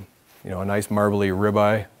 A nice marbly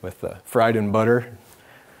ribeye with fried in butter.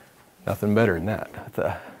 Nothing better than that.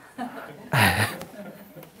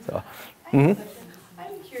 So, I'm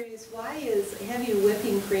curious, why is heavy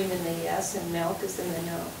whipping cream in the yes and milk is in the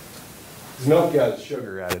no? Milk has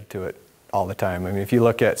sugar added to it all the time. I mean, if you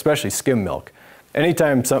look at, especially skim milk,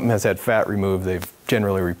 anytime something has had fat removed, they've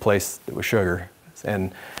generally replaced it with sugar.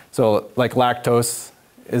 And so, like lactose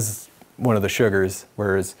is one of the sugars,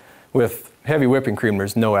 whereas with heavy whipping cream,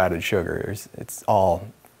 there's no added sugar. It's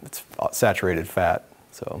saturated fat.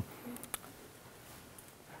 So.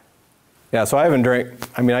 Yeah, so I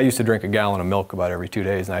used to drink a gallon of milk about every 2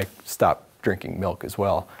 days, and I stopped drinking milk as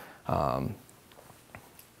well. And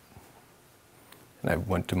I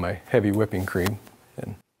went to my heavy whipping cream.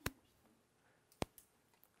 And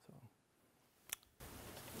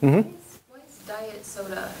Why is diet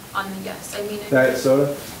soda on the yes? I mean, diet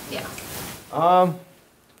soda? Yeah. Well,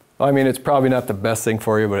 I mean, it's probably not the best thing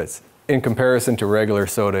for you, but it's in comparison to regular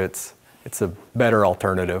soda, it's a better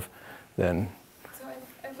alternative than. So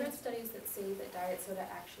I've read studies that say that diet soda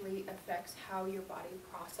actually affects how your body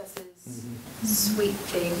processes sweet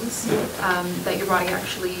things, that your body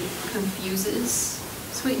actually confuses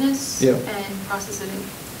sweetness and processes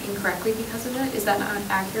it incorrectly because of it. Is that not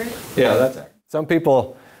accurate? Yeah, that's accurate.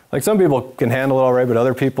 Some people can handle it all right, but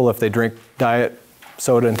other people, if they drink diet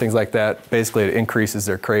soda and things like that, basically it increases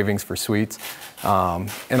their cravings for sweets.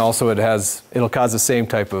 And also it'll cause the same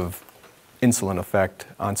type of insulin effect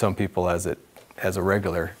on some people as a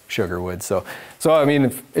regular sugar would. So I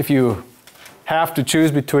mean, if you have to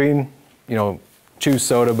choose between, choose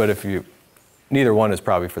soda, but neither one is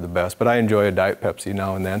probably for the best. But I enjoy a Diet Pepsi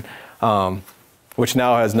now and then, which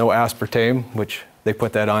now has no aspartame, which they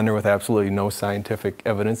put that on there with absolutely no scientific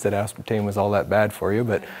evidence that aspartame was all that bad for you.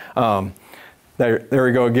 But there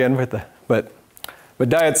we go again with but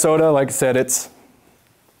diet soda, like I said, it's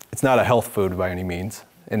not a health food by any means.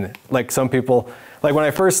 And like some people, like when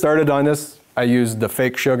I first started on this, I used the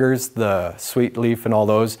fake sugars, the sweet leaf and all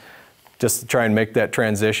those, just to try and make that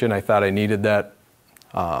transition. I thought I needed that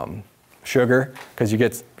sugar because you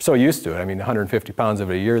get so used to it. I mean, 150 pounds of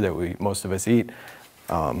it a year that most of us eat.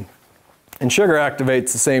 And sugar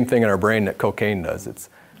activates the same thing in our brain that cocaine does.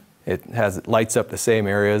 It lights up the same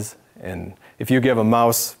areas. And if you give a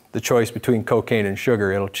mouse the choice between cocaine and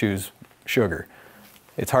sugar, it'll choose sugar.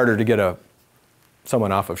 It's harder to get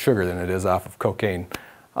someone off of sugar than it is off of cocaine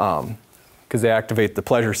because they activate the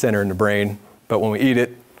pleasure center in the brain. But when we eat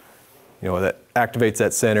it, that activates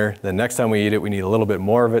that center. Then next time we eat it, we need a little bit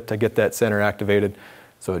more of it to get that center activated.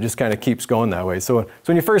 So it just kind of keeps going that way. So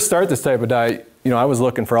when you first start this type of diet, I was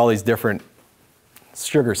looking for all these different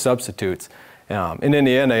sugar substitutes. And in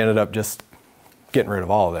the end, I ended up just getting rid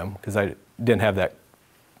of all of them because I didn't have that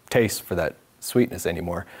taste for that sweetness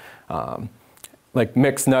anymore. Like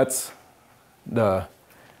mixed nuts, the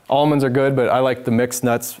almonds are good, but I like the mixed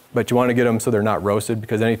nuts, but you want to get them so they're not roasted,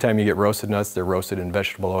 because anytime you get roasted nuts, they're roasted in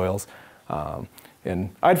vegetable oils.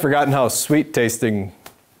 And I'd forgotten how sweet tasting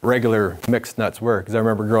regular mixed nuts were, because I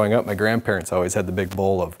remember growing up, my grandparents always had the big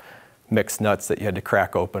bowl of mixed nuts that you had to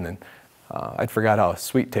crack open, and I'd forgot how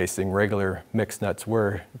sweet tasting regular mixed nuts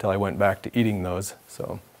were until I went back to eating those.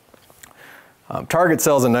 So Target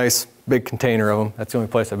sells a nice big container of them. That's the only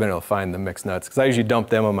place I've been able to find the mixed nuts, because I usually dump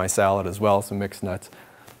them on my salad as well, some mixed nuts.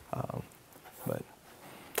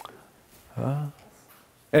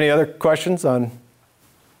 Any other questions on,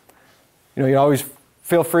 you always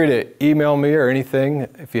feel free to email me or anything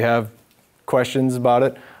if you have questions about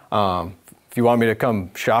it. If you want me to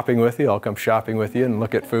come shopping with you, I'll come shopping with you and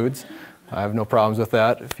look at foods. I have no problems with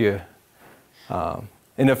that.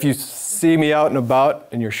 And if you see me out and about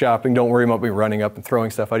and you're shopping, don't worry about me running up and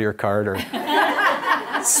throwing stuff out of your cart or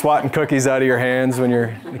swatting cookies out of your hands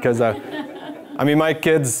because my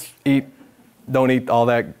kids don't eat all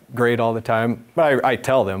that great all the time, but I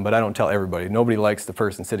tell them, but I don't tell everybody. Nobody likes the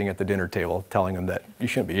person sitting at the dinner table telling them that you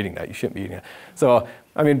shouldn't be eating that, you shouldn't be eating it. So,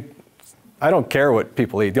 I don't care what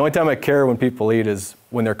people eat. The only time I care when people eat is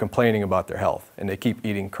when they're complaining about their health and they keep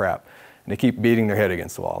eating crap and they keep beating their head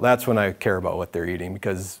against the wall. That's when I care about what they're eating,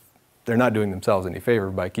 because they're not doing themselves any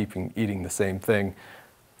favor by keeping eating the same thing.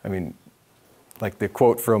 Like the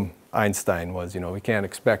quote from Einstein was, we can't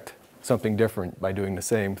expect something different by doing the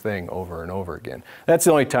same thing over and over again. That's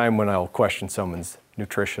the only time when I'll question someone's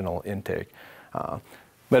nutritional intake. But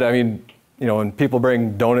when people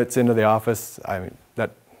bring donuts into the office,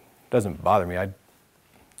 that doesn't bother me. I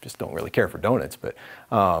just don't really care for donuts. But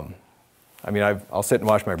I'll sit and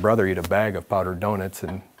watch my brother eat a bag of powdered donuts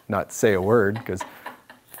and not say a word, because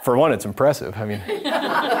for one, it's impressive. Have you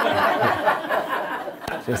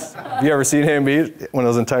ever seen him eat one of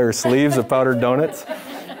those entire sleeves of powdered donuts?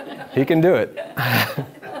 He can do it.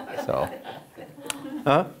 So,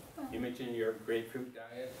 You mentioned your grapefruit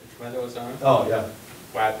diet that your mother was on. Oh, yeah.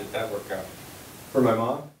 Wow, did that work out? For my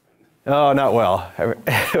mom? Oh, not well.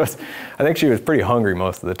 I think she was pretty hungry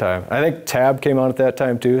most of the time. I think Tab came out at that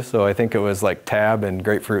time too, so I think it was like Tab and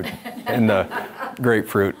grapefruit and the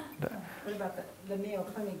grapefruit. What about the Mayo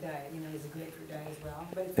Clinic diet? Is a grapefruit diet as well,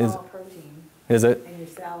 but it's all protein. Is it? And your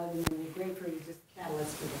salad and your grapefruit is just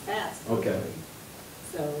catalyst for the fats. Okay.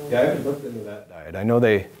 So yeah, I haven't looked into that diet. I know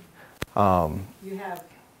they. You have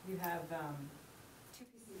 2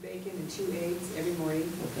 pieces of bacon and 2 eggs every morning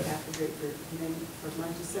with half the grapefruit, and then for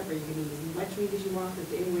lunch and supper you can eat as much meat as you want,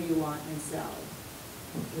 cook any way you want, and salad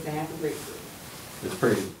with a half a grapefruit. It's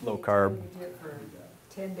pretty low carb. You do it for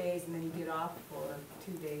 10 days, and then you get off for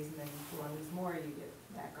 2 days, and then 4 days more you get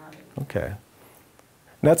back on it. Okay.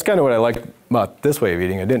 And that's kind of what I like about this way of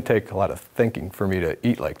eating. It didn't take a lot of thinking for me to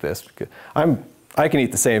eat like this. I can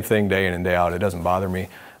eat the same thing day in and day out. It doesn't bother me.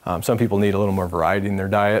 Some people need a little more variety in their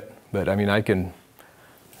diet, but I can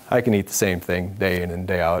eat the same thing day in and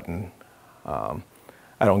day out, and I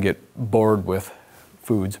don't get bored with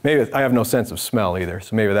foods. Maybe I have no sense of smell either,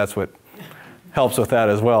 so maybe that's what helps with that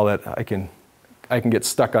as well, that I can get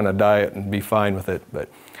stuck on a diet and be fine with it.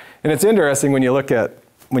 And it's interesting when you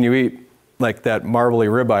eat like that marbly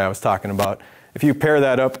ribeye I was talking about. If you pair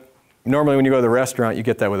that up, normally when you go to the restaurant, you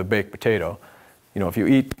get that with a baked potato. If you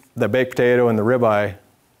eat the baked potato and the ribeye,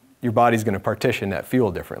 your body's going to partition that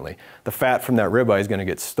fuel differently. The fat from that ribeye is going to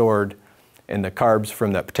get stored, and the carbs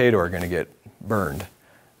from that potato are going to get burned.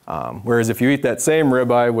 Whereas if you eat that same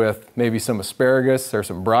ribeye with maybe some asparagus or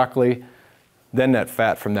some broccoli, then that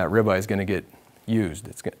fat from that ribeye is going to get used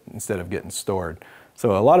instead of getting stored.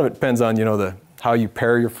 So a lot of it depends on how you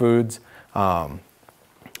pair your foods. And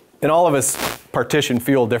all of us partition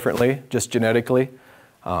fuel differently, just genetically.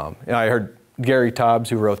 I heard Gary Taubes,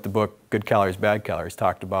 who wrote the book Good Calories, Bad Calories,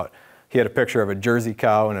 talked about, he had a picture of a Jersey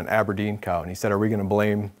cow and an Aberdeen cow, and he said, are we going to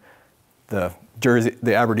blame the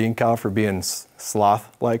Aberdeen cow for being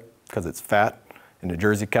sloth-like because it's fat, and the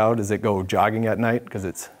Jersey cow, does it go jogging at night because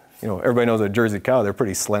it's, everybody knows a Jersey cow, they're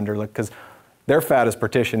pretty slender, because their fat is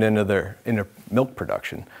partitioned into milk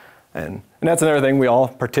production. And that's another thing, we all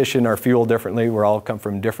partition our fuel differently. We all come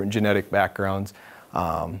from different genetic backgrounds,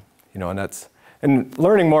 and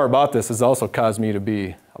learning more about this has also caused me to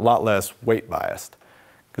be a lot less weight biased.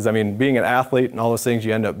 Because being an athlete and all those things,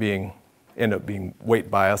 you end up being weight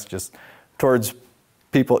biased just towards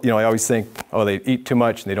people. I always think, oh, they eat too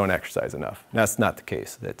much and they don't exercise enough. And that's not the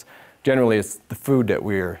case. Generally it's the food that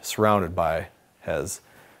we're surrounded by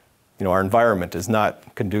our environment is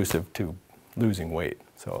not conducive to losing weight.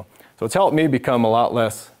 So it's helped me become a lot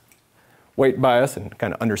less weight bias and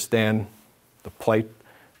kind of understand the plight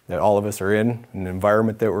that all of us are in, and the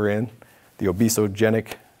environment that we're in, the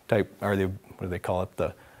obesogenic type, or the, what do they call it,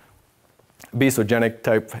 the obesogenic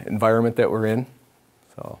type environment that we're in.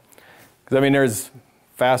 So, because I mean, there's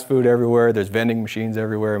fast food everywhere, there's vending machines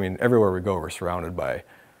everywhere. I mean, everywhere we go, we're surrounded by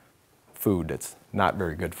food that's not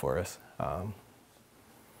very good for us. So.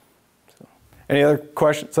 Any other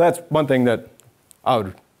questions? So that's one thing that I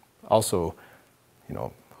would also, you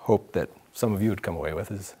know, hope that some of you would come away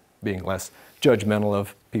with, is being less judgmental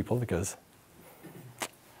of people, because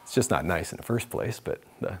it's just not nice in the first place. But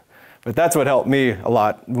that's what helped me a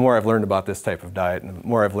lot. The more I've learned about this type of diet, and the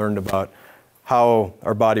more I've learned about how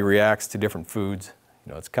our body reacts to different foods,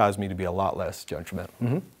 you know, it's caused me to be a lot less judgmental.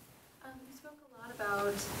 Mm-hmm. You spoke a lot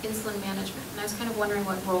about insulin management, and I was kind of wondering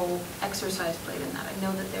what role exercise played in that. I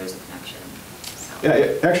know that there's a connection. So.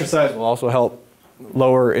 Yeah, exercise will also help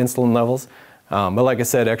lower insulin levels. But like I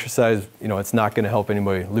said, exercise, you know, it's not going to help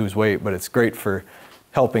anybody lose weight, but it's great for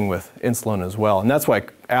helping with insulin as well. And that's why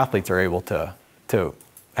athletes are able to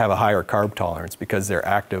have a higher carb tolerance, because they're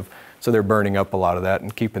active, so they're burning up a lot of that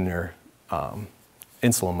and keeping their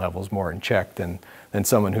insulin levels more in check than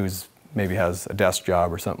someone who's maybe has a desk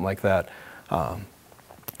job or something like that. And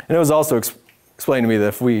it was also explained to me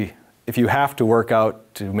that if you have to work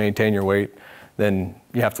out to maintain your weight, then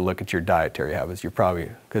you have to look at your dietary habits. You're probably,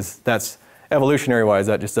 because that's evolutionary wise,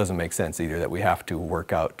 that just doesn't make sense either, that we have to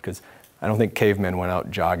work out, because I don't think cavemen went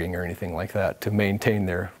out jogging or anything like that to maintain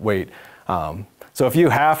their weight. So if you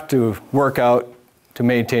have to work out to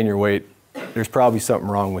maintain your weight, there's probably something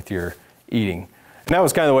wrong with your eating. And that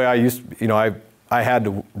was kind of the way I used, you know, I had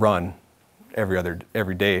to run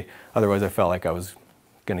every day, otherwise I felt like I was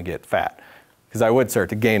going to get fat, because I would start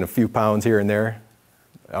to gain a few pounds here and there.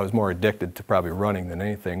 I was more addicted to probably running than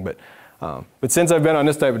anything. But since I've been on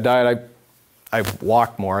this type of diet, I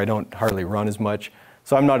walk more. I don't hardly run as much.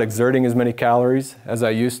 So I'm not exerting as many calories as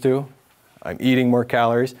I used to. I'm eating more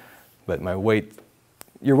calories, but my weight,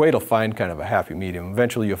 your weight will find kind of a happy medium.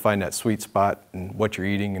 Eventually you'll find that sweet spot in what you're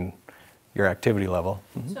eating and your activity level.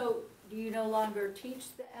 Mm-hmm. So do you no longer teach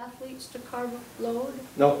the athletes to carb load?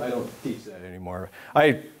 No, I don't teach that anymore.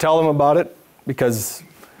 I tell them about it because,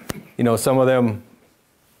 you know, some of them,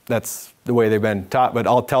 that's the way they've been taught, but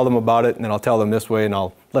I'll tell them about it, and then I'll tell them this way, and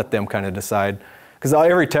I'll let them kind of decide. Because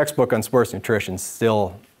every textbook on sports nutrition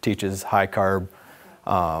still teaches high carb.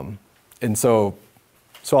 And so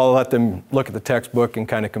I'll let them look at the textbook and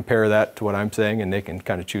kind of compare that to what I'm saying, and they can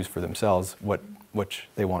kind of choose for themselves which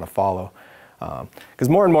they want to follow. Because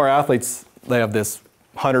more and more athletes, they have this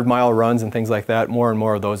 100-mile runs and things like that. More and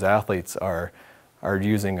more of those athletes are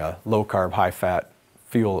using a low-carb, high-fat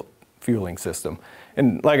fueling system.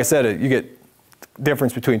 And like I said, you get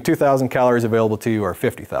difference between 2,000 calories available to you or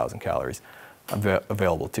 50,000 calories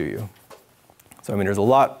available to you. So I mean, there's a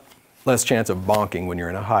lot less chance of bonking when you're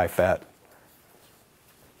in a high-fat.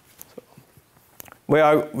 So, the way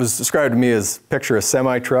I was described to me is, picture a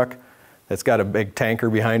semi-truck that's got a big tanker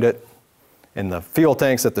behind it, and the fuel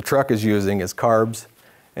tanks that the truck is using is carbs,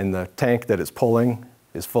 and the tank that it's pulling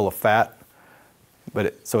is full of fat.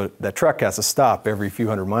 So that truck has to stop every few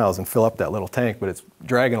hundred miles and fill up that little tank, but it's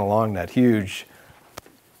dragging along that huge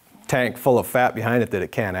tank full of fat behind it that it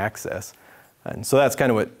can't access. And so that's kind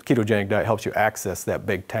of what ketogenic diet helps you access, that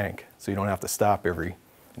big tank, so you don't have to stop and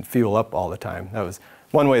fuel up all the time. That was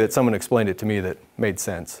one way that someone explained it to me that made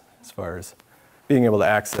sense as far as being able to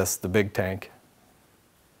access the big tank.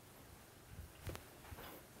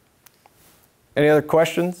 Any other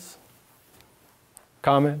questions?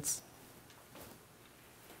 Comments?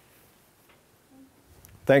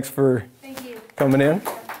 Thanks for coming in.